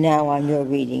 now on your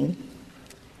reading?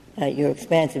 Your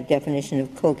expansive definition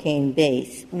of cocaine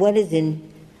base. What is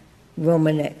in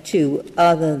Romanet 2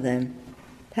 other than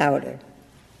powder?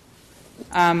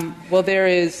 Well, there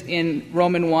is in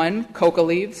Roman 1 coca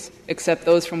leaves, except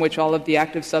those from which all of the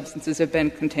active substances have been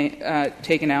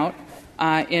taken out.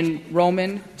 In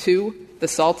Roman 2, the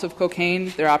salts of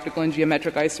cocaine, they're optical and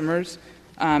geometric isomers,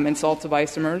 and salts of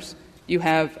isomers. You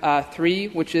have 3,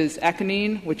 which is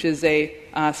echinine, which is a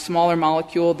smaller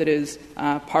molecule that is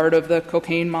part of the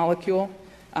cocaine molecule.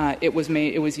 It was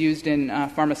used in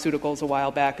pharmaceuticals a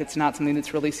while back. It's not something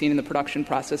that's really seen in the production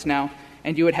process now.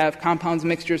 And you would have compounds,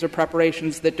 mixtures, or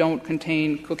preparations that don't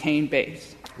contain cocaine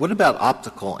base. What about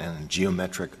optical and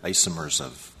geometric isomers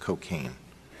of cocaine?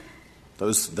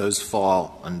 Those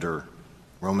fall under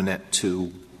Romanet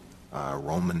 2,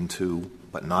 Roman 2,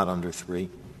 but not under 3?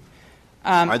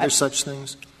 Are there such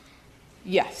things?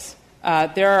 Yes.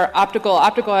 There are optical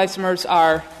isomers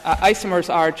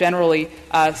are generally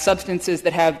substances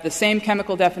that have the same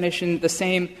chemical definition, the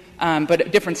same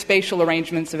but different spatial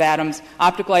arrangements of atoms.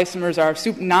 Optical isomers are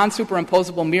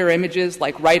non-superimposable mirror images,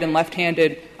 like right and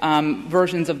left-handed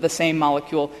versions of the same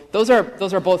molecule. Those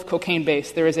are both cocaine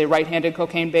based. There is a right-handed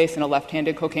cocaine base and a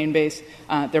left-handed cocaine base.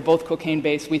 They're both cocaine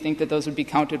based. We think that those would be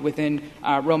counted within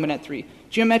Romanet 3.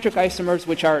 Geometric isomers,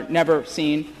 which are never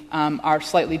seen, are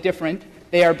slightly different.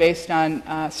 They are based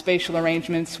on spatial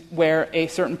arrangements where a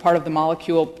certain part of the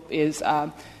molecule is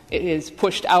it is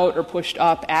pushed out or pushed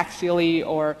up axially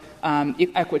or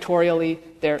equatorially.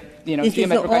 They're, this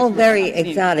is all very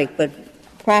exotic, but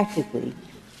practically,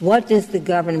 what does the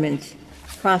government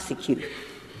prosecute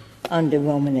under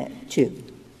Romanet II?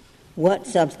 What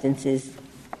substances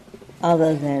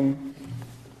other than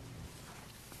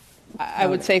I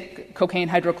would say cocaine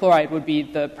hydrochloride would be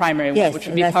the primary one, which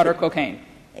would be powder cocaine.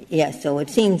 Yes, so it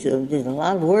seems there's a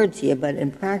lot of words here, but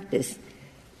in practice,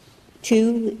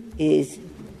 2 is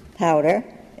powder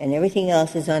and everything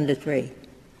else is under 3.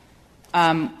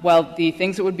 Well, the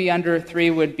things that would be under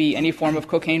 3 would be any form of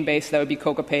cocaine base. That would be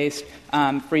coca paste,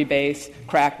 free base,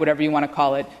 crack, whatever you want to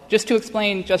call it. Just to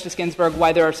explain, Justice Ginsburg,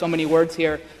 why there are so many words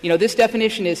here, this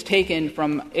definition is taken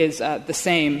from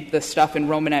the stuff in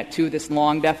Romanet II, this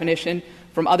long definition,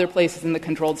 from other places in the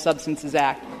Controlled Substances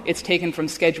Act. It's taken from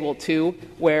Schedule 2,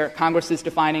 where Congress is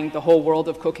defining the whole world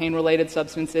of cocaine-related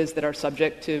substances that are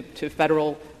subject to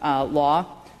federal law.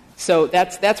 So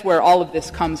that's where all of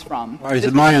this comes from. Is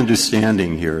it my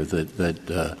understanding here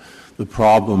that the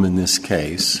problem in this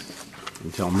case,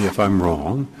 and tell me if I'm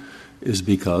wrong, is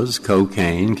because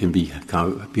cocaine can be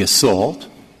a salt.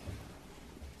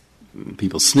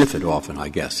 People sniff it often, I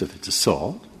guess, if it's a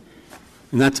salt,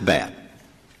 and that's bad.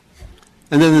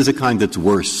 And then there's a kind that's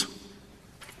worse.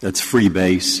 That's free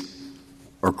base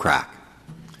or crack.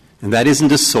 And that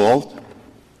isn't a salt,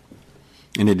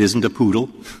 and it isn't a poodle,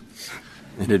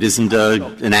 and it isn't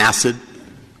an acid.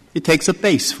 It takes a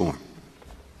base form,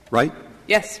 right?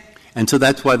 Yes. And so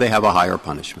that's why they have a higher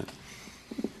punishment.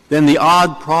 Then the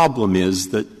odd problem is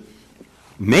that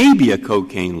maybe a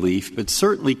cocaine leaf, but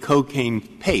certainly cocaine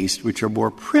paste, which are more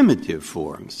primitive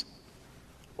forms,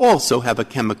 also have a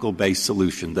chemical-based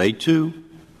solution. They, too.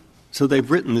 So they've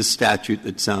written this statute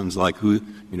that sounds like who's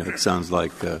your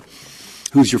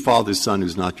father's son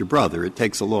who's not your brother. It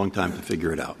takes a long time to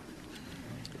figure it out.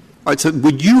 All right, so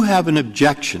would you have an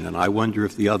objection, and I wonder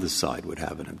if the other side would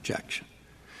have an objection,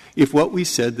 if what we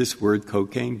said this word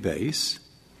cocaine base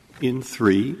in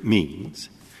 3 means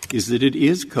is that it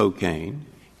is cocaine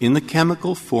in the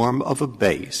chemical form of a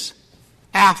base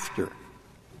after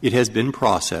it has been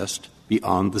processed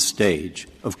beyond the stage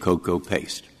of cocoa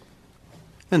paste.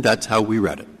 And that's how we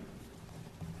read it.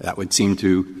 That would seem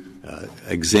to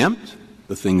exempt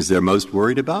the things they're most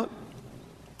worried about,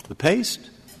 the paste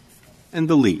and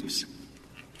the leaves.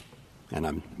 And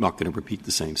I'm not going to repeat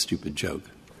the same stupid joke,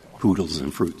 poodles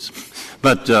and fruits.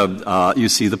 But you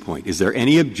see the point. Is there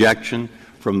any objection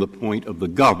from the point of the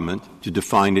government to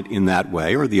define it in that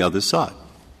way or the other side?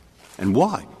 And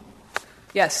why?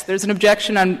 Yes, there's an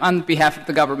objection on behalf of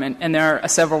the government, and there are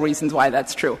several reasons why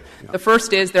that's true. Yeah. The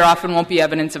first is there often won't be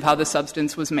evidence of how the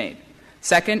substance was made.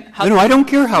 Second, I don't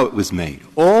care how it was made.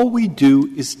 All we do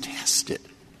is test it.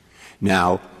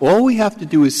 Now, all we have to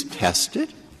do is test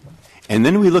it, and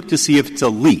then we look to see if it's a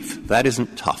leaf. That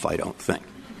isn't tough, I don't think.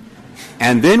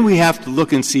 And then we have to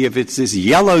look and see if it's this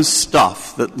yellow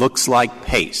stuff that looks like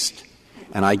paste.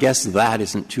 And I guess that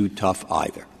isn't too tough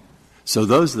either. So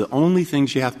those are the only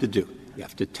things you have to do. You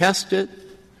have to test it,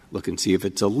 look and see if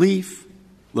it's a leaf,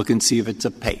 look and see if it's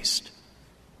a paste.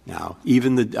 Now,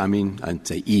 certainly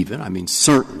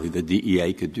the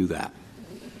DEA could do that.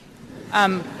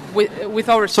 With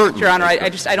all respect, Your Honor, I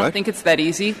don't think it's that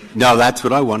easy. No, that's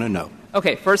what I want to know.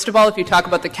 Okay, first of all, if you talk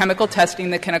about the chemical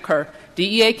testing that can occur,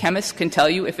 DEA chemists can tell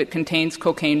you if it contains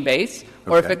cocaine base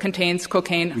or if it contains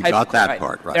cocaine hydrochloride. Got that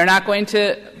part right. They're not going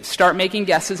to start making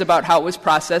guesses about how it was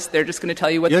processed. They're just going to tell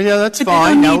you what. Yeah, that's but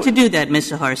fine. They don't need to do that,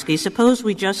 Ms. Saharsky. Suppose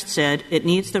we just said it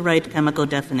needs the right chemical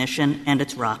definition and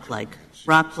it's rock-like,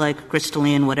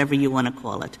 crystalline, whatever you want to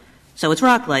call it. So it's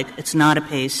rock-like. It's not a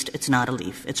paste. It's not a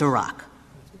leaf. It's a rock.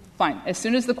 Fine. As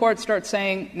soon as the court starts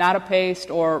saying not a paste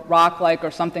or rock-like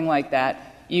or something like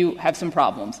that, you have some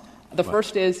problems. The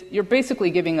first is you're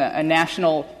basically giving a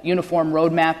national uniform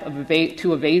roadmap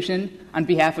to evasion on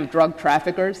behalf of drug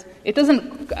traffickers. It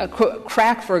doesn't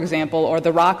crack, for example, or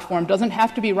the rock form doesn't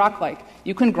have to be rock-like.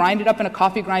 You can grind it up in a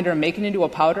coffee grinder and make it into a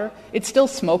powder. It's still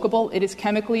smokable. It is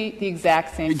chemically the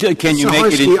exact same. Can you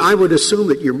make it? I would assume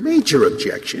that your major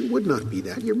objection would not be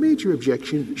that. Your major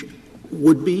objection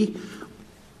would be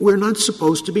we're not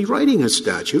supposed to be writing a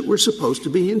statute. We're supposed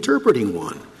to be interpreting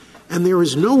one. And there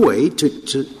is no way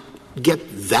to get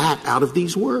that out of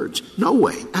these words. No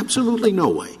way. Absolutely no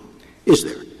way. Is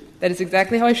there? That is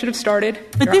exactly how I should have started,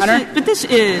 Your Honor. But this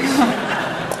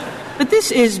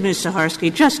is, Ms.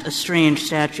 Saharsky, just a strange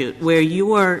statute where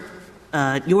your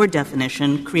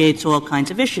definition creates all kinds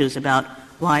of issues about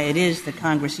why it is that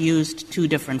Congress used 2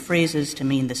 different phrases to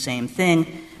mean the same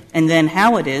thing, and then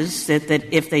how it is that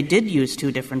if they did use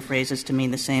 2 different phrases to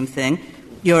mean the same thing,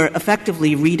 you're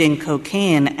effectively reading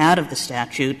cocaine out of the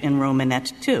statute in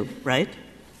Romanet 2, right?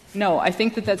 No, I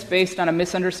think that that's based on a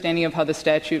misunderstanding of how the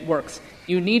statute works.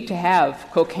 You need to have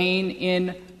cocaine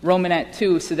in Romanet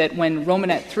 2 so that when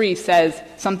Romanet 3 says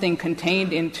something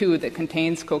contained in 2 that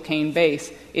contains cocaine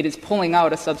base, it is pulling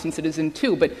out a substance that is in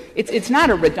 2. But it's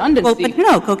not a redundancy. Well, but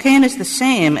no, cocaine is the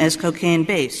same as cocaine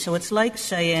base. So it's like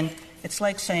saying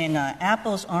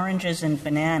apples, oranges, and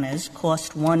bananas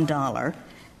cost $1.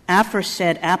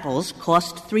 Aforesaid apples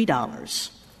cost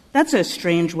 $3. That's a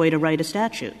strange way to write a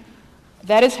statute.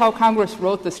 That is how Congress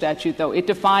wrote the statute, though. It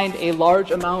defined a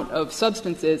large amount of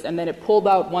substances, and then it pulled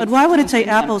out one. But why would it say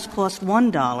apples cost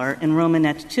 $1 in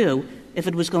Romanet 2 if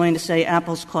it was going to say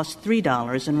apples cost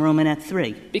 $3 in Romanet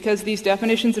 3? Because these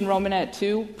definitions in Romanet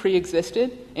 2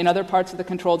 pre-existed in other parts of the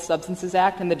Controlled Substances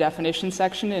Act in the definition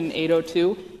section in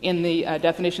 802, in the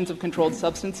definitions of controlled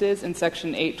substances in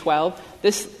Section 812.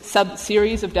 This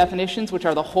sub-series of definitions, which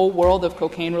are the whole world of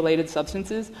cocaine-related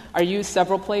substances, are used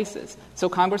several places. So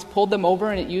Congress pulled them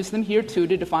over, and it used them here, too,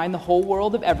 to define the whole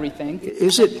world of everything.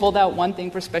 It pulled out one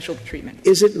thing for special treatment.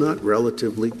 Is it not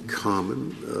relatively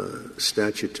common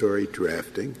statutory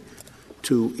drafting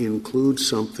to include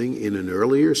something in an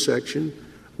earlier section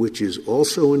which is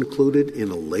also included in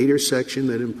a later section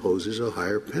that imposes a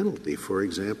higher penalty? For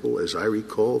example, as I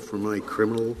recall from my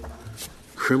criminal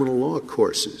law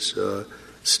courses,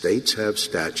 states have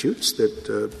statutes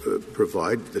that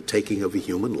provide the taking of a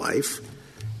human life.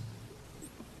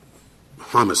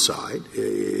 Homicide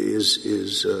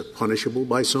is punishable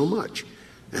by so much.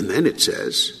 And then it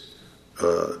says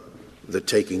the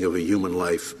taking of a human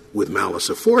life with malice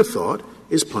aforethought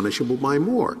is punishable by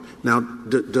more. Now,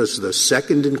 does the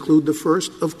second include the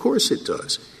first? Of course it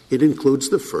does. It includes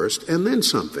the first and then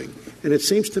something. And it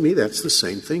seems to me that's the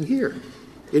same thing here.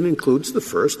 It includes the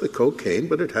first, the cocaine,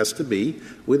 but it has to be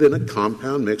within a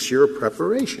compound mixture of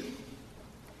preparation.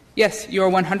 Yes, you're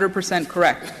 100%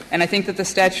 correct. And I think that the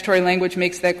statutory language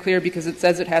makes that clear because it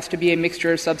says it has to be a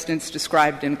mixture of substance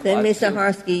described in Clause 2. Then, Mr.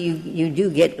 Harsky, you do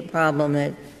get the problem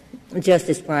that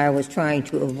Justice Breyer was trying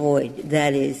to avoid.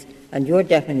 That is, on your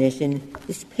definition,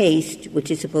 this paste,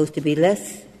 which is supposed to be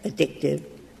less addictive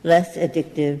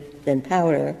than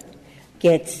powder,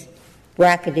 gets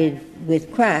bracketed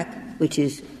with crack, which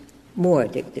is more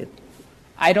addictive.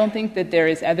 I don't think that there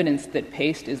is evidence that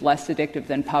paste is less addictive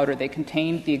than powder. They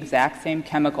contain the exact same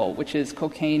chemical, which is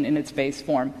cocaine in its base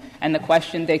form. And the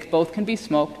question, they both can be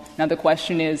smoked. Now the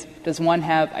question is, does one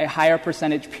have a higher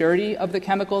percentage purity of the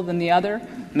chemical than the other?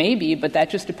 Maybe, but that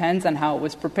just depends on how it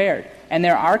was prepared. And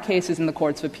there are cases in the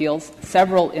courts of appeals,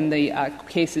 several in the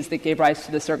cases that gave rise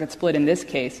to the circuit split in this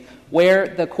case, where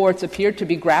the courts appeared to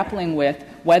be grappling with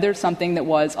whether something that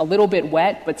was a little bit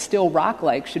wet but still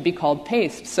rock-like should be called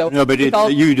paste. So no, but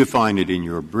you define it in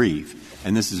your brief,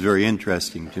 and this is very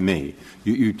interesting to me.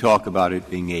 You talk about it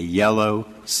being a yellow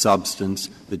substance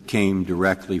that came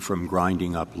directly from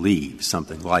grinding up leaves,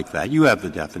 something like that. You have the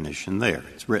definition there.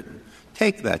 It's written.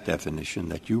 Take that definition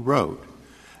that you wrote,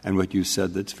 and what you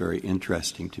said that's very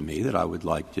interesting to me that I would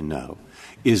like to know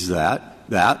is that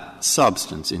that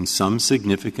substance in some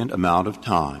significant amount of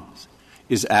times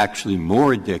is actually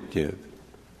more addictive,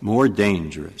 more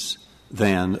dangerous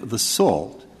than the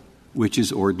salt, which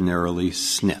is ordinarily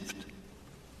sniffed.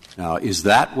 Now, is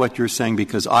that what you're saying?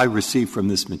 Because I received from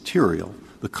this material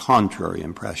the contrary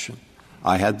impression.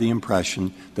 I had the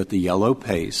impression that the yellow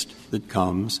paste that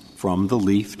comes from the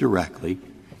leaf directly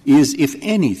is, if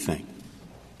anything,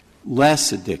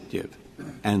 less addictive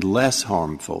and less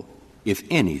harmful, if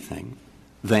anything,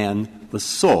 than the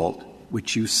salt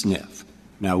which you sniff.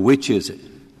 Now, which is it?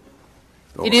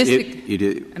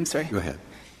 I'm sorry. Go ahead.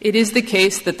 It is the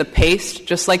case that the paste,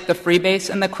 just like the freebase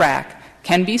and the crack,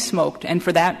 can be smoked, and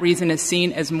for that reason is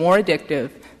seen as more addictive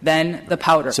than the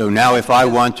powder. So now if I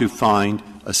want to find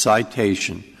a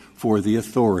citation for the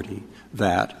authority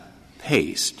that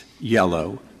paste,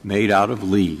 yellow, made out of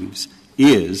leaves,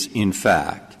 is, in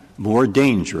fact, more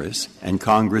dangerous, and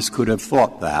Congress could have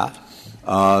thought that,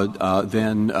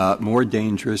 then more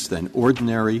dangerous than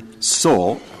ordinary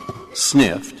salt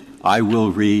sniffed, I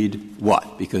will read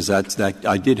what? Because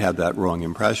I did have that wrong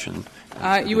impression.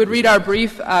 You would read our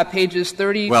brief, pages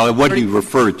 30. Well, what do you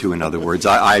refer to, in other words?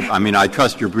 I mean, I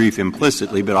trust your brief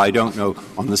implicitly, but I don't know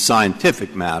on the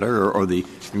scientific matter or the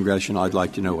congressional. I'd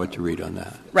like to know what to read on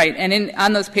that. Right. And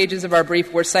on those pages of our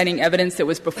brief, we're citing evidence that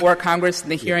was before Congress in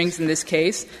the hearings in this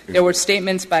case. There were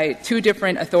statements by two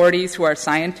different authorities who are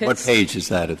scientists. What page is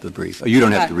that at the brief? Oh, you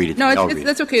don't have to read it. No,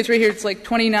 that's okay. It's right here. It's like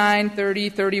 29, 30,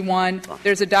 31.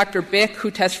 There's a Dr. Bick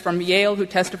from Yale who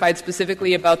testified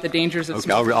specifically about the dangers of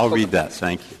smoking. I'll read that.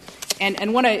 Thank you. And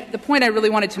the point I really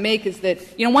wanted to make is that,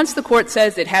 once the Court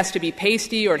says it has to be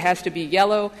pasty or it has to be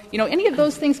yellow, any of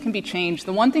those things can be changed.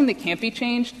 The one thing that can't be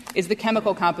changed is the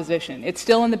chemical composition. It's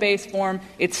still in the base form.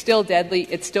 It's still deadly.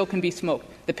 It still can be smoked.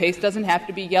 The paste doesn't have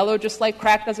to be yellow, just like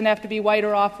crack doesn't have to be white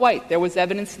or off-white. There was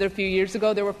evidence that a few years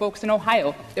ago there were folks in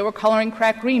Ohio that were coloring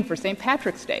crack green for St.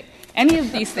 Patrick's Day. Any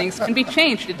of these things can be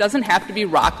changed. It doesn't have to be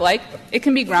rock-like. It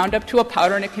can be ground up to a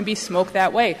powder and it can be smoked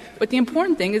that way. But the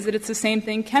important thing is that it's the same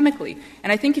thing chemically.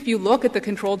 And I think if you look at the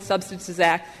Controlled Substances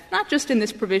Act, not just in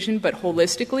this provision but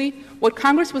holistically, what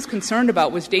Congress was concerned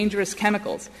about was dangerous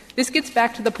chemicals. This gets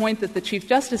back to the point that the Chief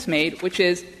Justice made, which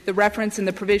is the reference in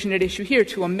the provision at issue here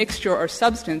to a mixture or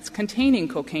substance containing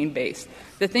cocaine base.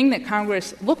 The thing that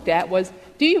Congress looked at was,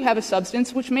 do you have a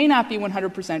substance which may not be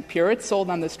 100% pure, it's sold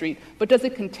on the street, but does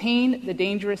it contain the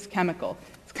dangerous chemical?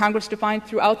 Congress defined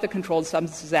throughout the Controlled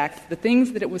Substances Act the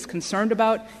things that it was concerned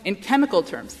about in chemical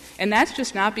terms. And that's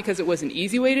just not because it was an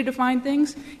easy way to define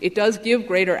things. It does give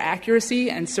greater accuracy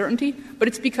and certainty, but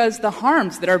it's because the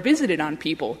harms that are visited on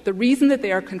people, the reason that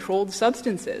they are controlled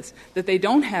substances, that they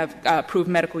don't have proved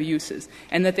medical uses,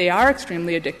 and that they are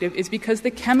extremely addictive is because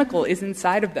the chemical is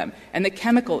inside of them, and the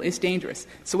chemical is dangerous.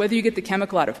 So whether you get the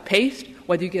chemical out of paste,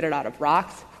 whether you get it out of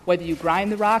rocks, whether you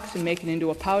grind the rocks and make it into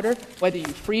a powder, whether you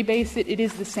freebase it, it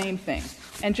is the same thing.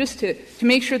 And just to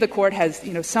make sure the Court has,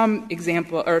 some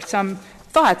example or some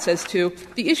thoughts as to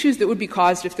the issues that would be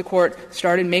caused if the Court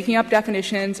started making up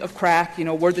definitions of crack,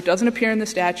 a word that doesn't appear in the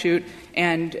statute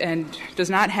and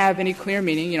does not have any clear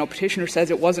meaning. Petitioner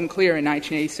says it wasn't clear in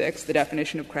 1986, the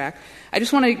definition of crack. I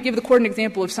just want to give the Court an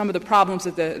example of some of the problems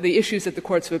that the issues that the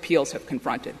courts of appeals have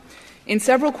confronted. In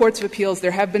several courts of appeals, there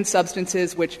have been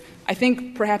substances which I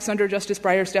think perhaps under Justice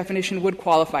Breyer's definition would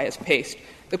qualify as paste.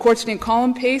 The courts didn't call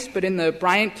them paste, but in the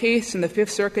Bryant case in the Fifth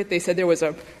Circuit, they said there was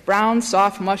a brown,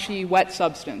 soft, mushy, wet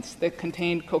substance that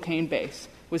contained cocaine base,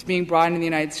 was being brought in the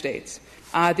United States.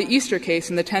 The Easter case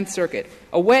in the Tenth Circuit,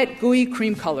 a wet, gooey,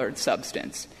 cream-colored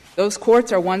substance. Those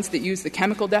courts are ones that use the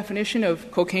chemical definition of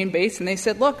cocaine base, and they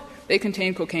said, look, they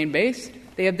contain cocaine base.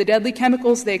 They have the deadly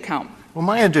chemicals, they count. Well,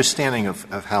 my understanding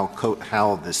of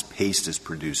how this paste is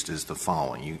produced is the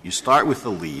following. You start with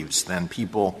the leaves, then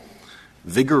people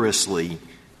vigorously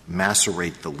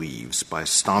macerate the leaves by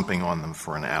stomping on them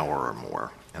for an hour or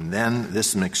more. And then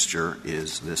this mixture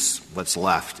what's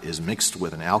left is mixed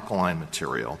with an alkaline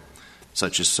material,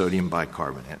 such as sodium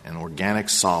bicarbonate, an organic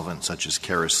solvent, such as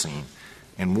kerosene,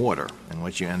 and water. And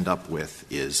what you end up with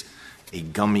is a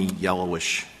gummy,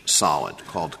 yellowish solid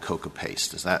called coca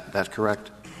paste. Is that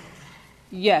correct?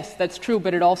 Yes, that's true,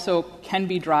 but it also can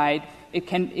be dried. It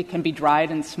can be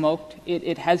dried and smoked.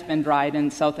 It has been dried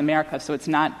in South America, so it's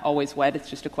not always wet. It's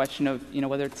just a question of,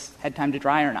 whether it's had time to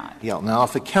dry or not. Yeah. Now,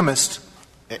 if a chemist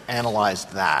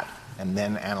analyzed that and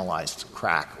then analyzed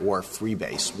crack or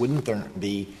freebase, wouldn't there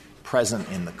be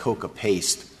present in the coca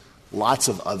paste lots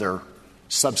of other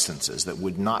substances that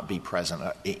would not be present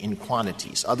in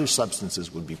quantities? Other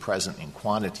substances would be present in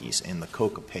quantities in the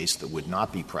coca paste that would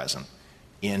not be present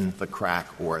in the crack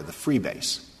or the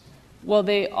freebase.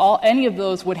 Well, any of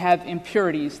those would have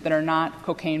impurities that are not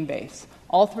cocaine base.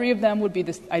 All three of them would be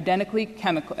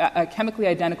chemically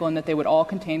identical in that they would all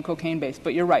contain cocaine base.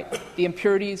 But you're right, the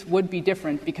impurities would be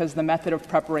different because the method of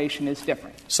preparation is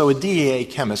different. So a DEA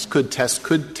chemist could test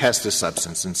a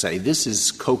substance and say, this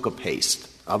is coca paste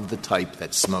of the type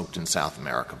that's smoked in South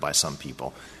America by some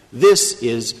people. This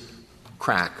is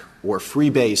crack or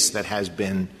freebase that has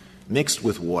been mixed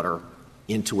with water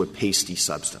into a pasty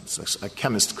substance. A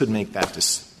chemist could make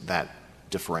that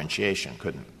differentiation,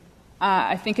 couldn't it?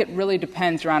 I think it really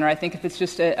depends, Your Honor. I think if it's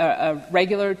just a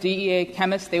regular DEA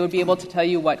chemist, they would be able to tell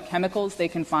you what chemicals they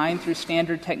can find through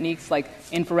standard techniques like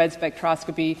infrared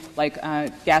spectroscopy, like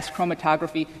gas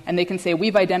chromatography, and they can say,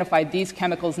 we've identified these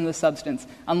chemicals in the substance.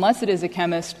 Unless it is a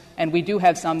chemist, and we do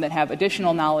have some that have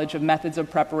additional knowledge of methods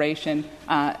of preparation,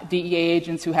 DEA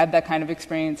agents who have that kind of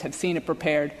experience have seen it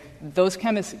prepared. Those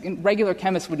chemists, regular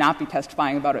chemists, would not be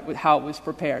testifying about it, how it was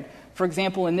prepared. For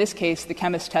example, in this case, the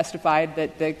chemist testified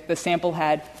that the sample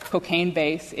had cocaine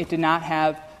base. It did not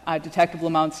have detectable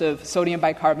amounts of sodium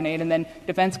bicarbonate. And then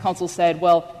defense counsel said,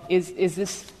 well, is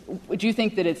this – do you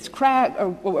think that it's crack?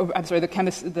 I'm sorry,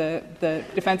 the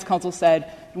defense counsel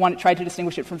said – tried to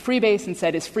distinguish it from freebase and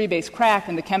said, is freebase crack?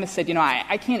 And the chemist said,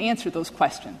 I can't answer those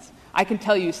questions. I can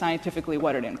tell you scientifically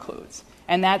what it includes.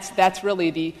 And that's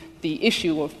really the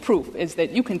issue of proof, is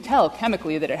that you can tell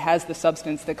chemically that it has the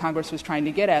substance that Congress was trying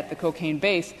to get at, the cocaine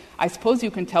base. I suppose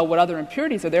you can tell what other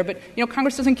impurities are there, but,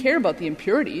 Congress doesn't care about the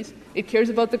impurities. It cares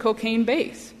about the cocaine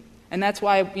base. And that's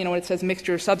why, when it says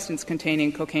mixture of substance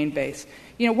containing cocaine base.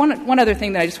 One other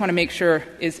thing that I just want to make sure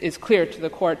is clear to the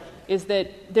Court is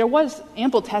that there was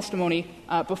ample testimony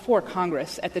before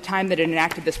Congress at the time that it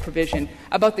enacted this provision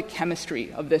about the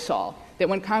chemistry of this all, that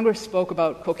when Congress spoke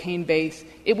about cocaine base,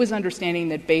 it was understanding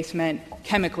that base meant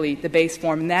chemically the base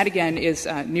form. And that, again, is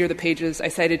near the pages I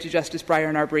cited to Justice Breyer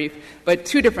in our brief. But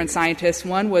two different scientists.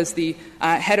 One was the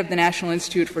head of the National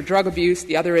Institute for Drug Abuse.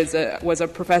 The other was a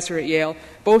professor at Yale,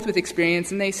 both with experience.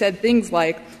 And they said things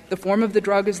like, the form of the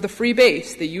drug is the free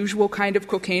base. The usual kind of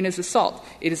cocaine is a salt.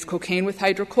 It is cocaine with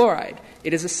hydrochloride.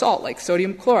 It is a salt like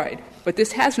sodium chloride. But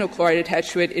this has no chloride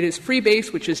attached to it. It is free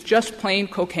base, which is just plain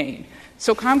cocaine.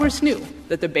 So Congress knew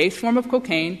that the base form of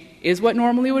cocaine is what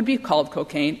normally would be called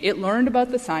cocaine. It learned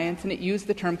about the science, and it used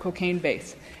the term cocaine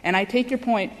base. And I take your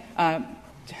point,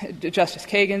 Justice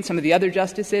Kagan, some of the other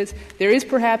justices. There is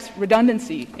perhaps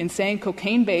redundancy in saying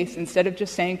cocaine base instead of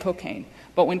just saying cocaine.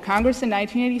 But when Congress in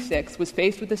 1986 was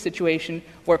faced with a situation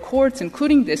where courts,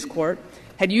 including this court,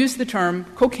 had used the term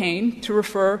cocaine to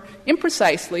refer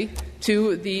imprecisely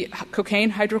to the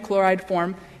cocaine hydrochloride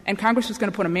form, and Congress was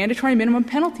going to put a mandatory minimum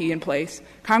penalty in place,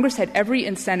 Congress had every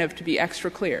incentive to be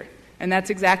extra clear. And that's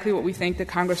exactly what we think that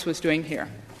Congress was doing here.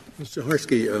 Mr.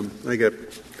 Harsky,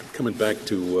 coming back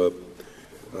to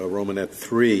Romanet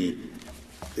 3,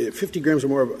 50 grams or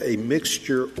more of a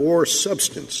mixture or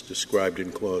substance described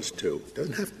in Clause 2.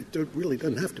 It really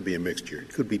doesn't have to be a mixture.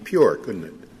 It could be pure, couldn't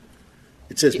it?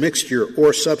 It says mixture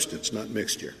or substance, not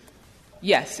mixture.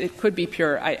 Yes, it could be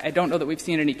pure. I don't know that we've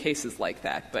seen any cases like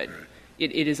that, but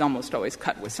it is almost always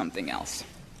cut with something else.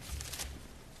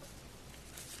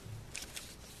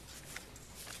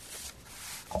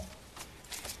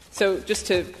 So just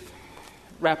to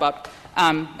wrap up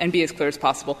and be as clear as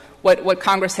possible, what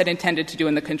Congress had intended to do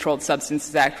in the Controlled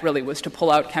Substances Act really was to pull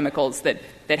out chemicals that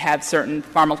have certain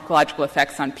pharmacological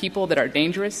effects on people that are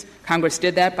dangerous. Congress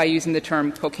did that by using the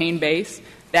term cocaine base.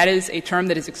 That is a term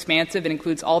that is expansive. It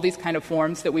includes all these kind of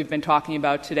forms that we've been talking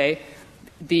about today.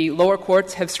 The lower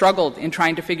courts have struggled in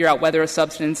trying to figure out whether a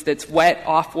substance that's wet,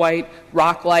 off-white,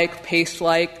 rock-like,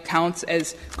 paste-like counts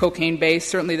as cocaine-based.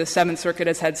 Certainly the Seventh Circuit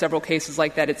has had several cases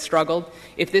like that. It's struggled.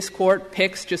 If this court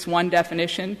picks just one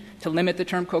definition to limit the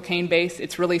term cocaine-based,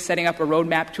 it's really setting up a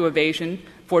roadmap to evasion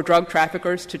for drug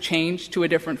traffickers to change to a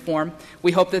different form.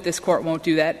 We hope that this court won't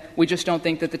do that. We just don't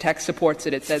think that the text supports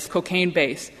it. It says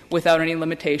cocaine-based without any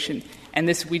limitation. And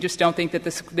we just don't think that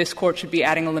this court should be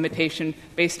adding a limitation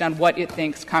based on what it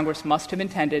thinks Congress must have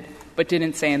intended but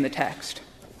didn't say in the text.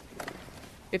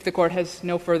 If the court has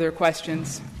no further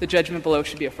questions, the judgment below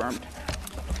should be affirmed.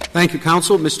 Thank you,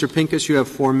 counsel. Mr. Pincus, you have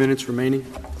 4 minutes remaining.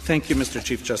 Thank you, Mr.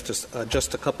 Chief Justice.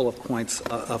 Just a couple of points.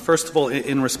 First of all,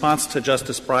 in response to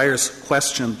Justice Breyer's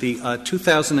question, the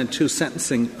 2002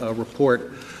 Sentencing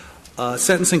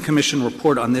Commission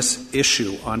report on this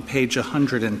issue on page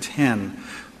 110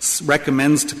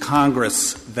 recommends to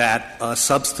Congress that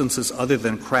substances other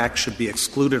than crack should be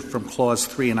excluded from Clause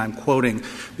 3, and I'm quoting,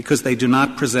 because they do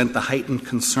not present the heightened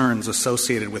concerns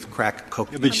associated with crack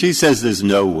cocaine. Yeah, but she says there's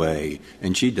no way,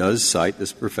 and she does cite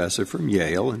this professor from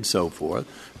Yale and so forth,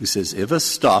 who says if a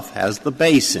stuff has the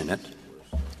base in it,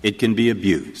 it can be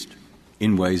abused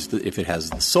in ways that if it has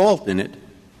the salt in it,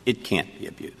 it can't be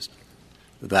abused.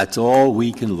 That's all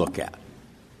we can look at.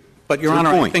 But, Your Honor,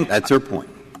 I think that's her point.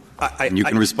 And you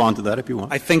can respond to that if you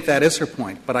want. I think that is her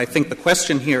point. But I think the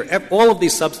question here, all of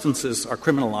these substances are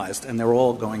criminalized and they're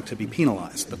all going to be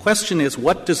penalized. The question is,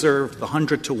 what deserved the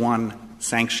 100-to-1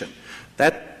 sanction?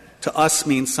 That, to us,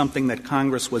 means something that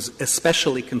Congress was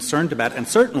especially concerned about, and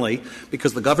certainly,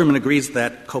 because the government agrees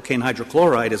that cocaine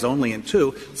hydrochloride is only in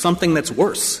 2, something that's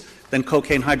worse than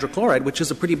cocaine hydrochloride, which is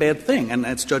a pretty bad thing. And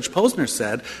as Judge Posner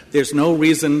said, there's no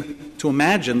reason to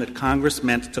imagine that Congress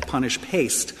meant to punish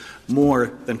paste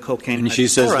more than cocaine and hydrochloride. She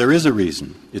says there is a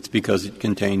reason. It's because it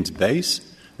contains base,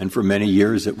 and for many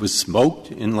years it was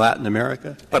smoked in Latin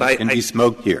America, but it can be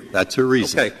smoked here. That's her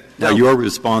reason. Okay. Now, your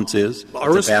response is?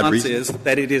 Our response is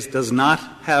that it does not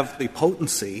have the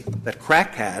potency that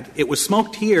crack had. It was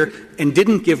smoked here and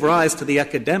didn't give rise to the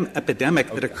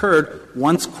epidemic that occurred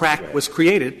once crack was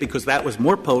created, because that was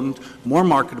more potent, more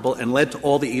marketable, and led to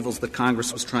all the evils that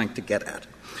Congress was trying to get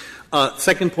at.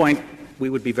 Second point, we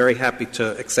would be very happy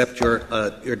to accept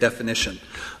your definition.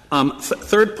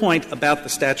 Third point about the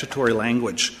statutory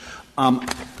language.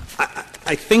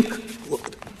 I think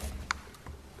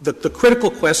the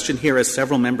critical question here, as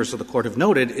several members of the Court have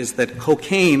noted, is that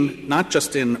cocaine, not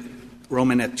just in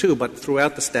Romanet 2, but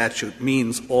throughout the statute,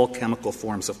 means all chemical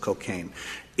forms of cocaine.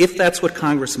 If that's what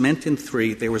Congress meant in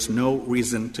 3, there was no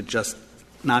reason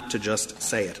not to just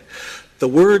say it. The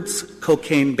words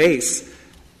cocaine base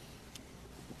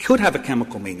could have a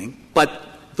chemical meaning, but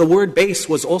the word base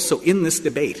was also in this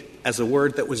debate as a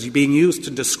word that was being used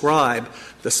to describe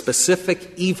the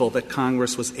specific evil that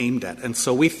Congress was aimed at. And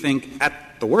so we think, at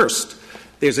the worst,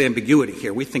 there's ambiguity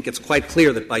here. We think it's quite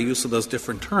clear that by use of those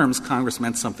different terms, Congress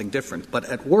meant something different. But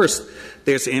at worst,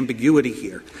 there's ambiguity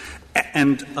here.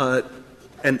 And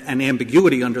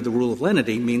ambiguity under the rule of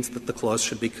lenity means that the clause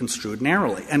should be construed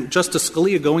narrowly. And Justice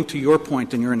Scalia, going to your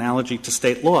point in your analogy to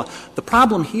state law, the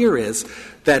problem here is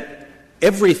that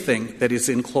everything that is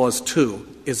in Clause 2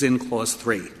 is in Clause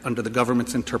 3 under the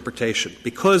government's interpretation.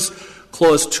 Because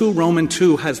Clause 2, Roman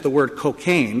 2, has the word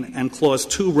cocaine, and Clause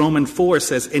 2, Roman 4,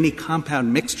 says any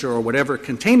compound mixture or whatever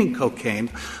containing cocaine,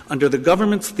 under the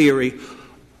government's theory,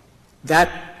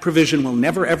 that provision will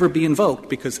never, ever be invoked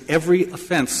because every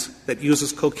offense that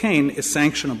uses cocaine is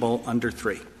sanctionable under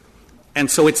 3. And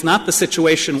so it's not the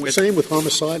situation where — Same with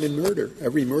homicide and murder.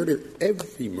 Every murder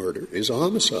is a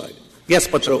homicide. Yes,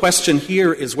 but the question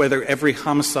here is whether every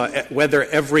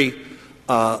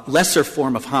lesser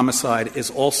form of homicide is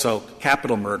also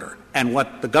capital murder. And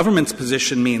what the government's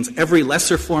position means, every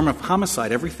lesser form of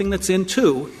homicide, everything that's in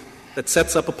 2 that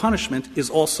sets up a punishment is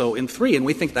also in 3. And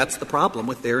we think that's the problem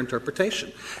with their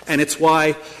interpretation. And it's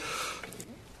why,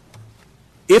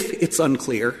 if it's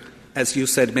unclear, as you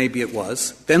said maybe it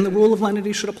was, then the rule of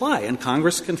lenity should apply, and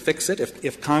Congress can fix it.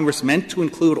 If Congress meant to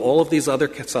include all of these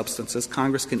other substances,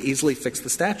 Congress can easily fix the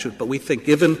statute. But we think,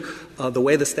 given the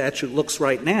way the statute looks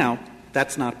right now,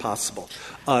 that's not possible.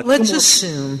 Let's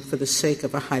assume, for the sake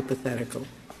of a hypothetical,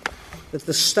 that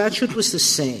the statute was the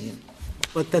same,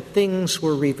 but that things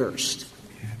were reversed,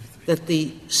 that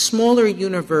the smaller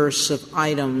universe of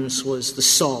items was the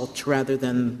salt rather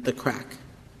than the crack.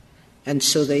 And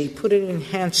so they put an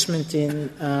enhancement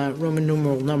in Roman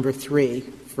numeral number 3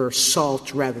 for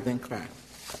salt rather than crack.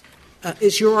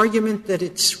 Is your argument that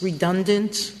it's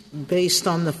redundant based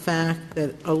on the fact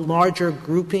that a larger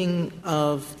grouping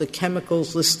of the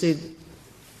chemicals listed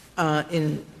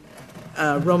in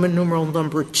Roman numeral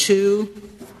number 2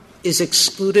 is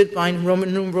excluded by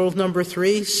Roman numeral number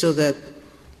 3, so that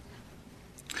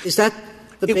 — is that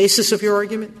the basis of your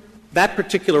argument? That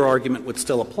particular argument would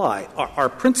still apply. Our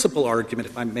principal argument,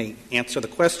 if I may answer the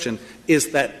question,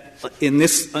 is that in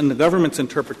the government's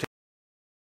interpretation,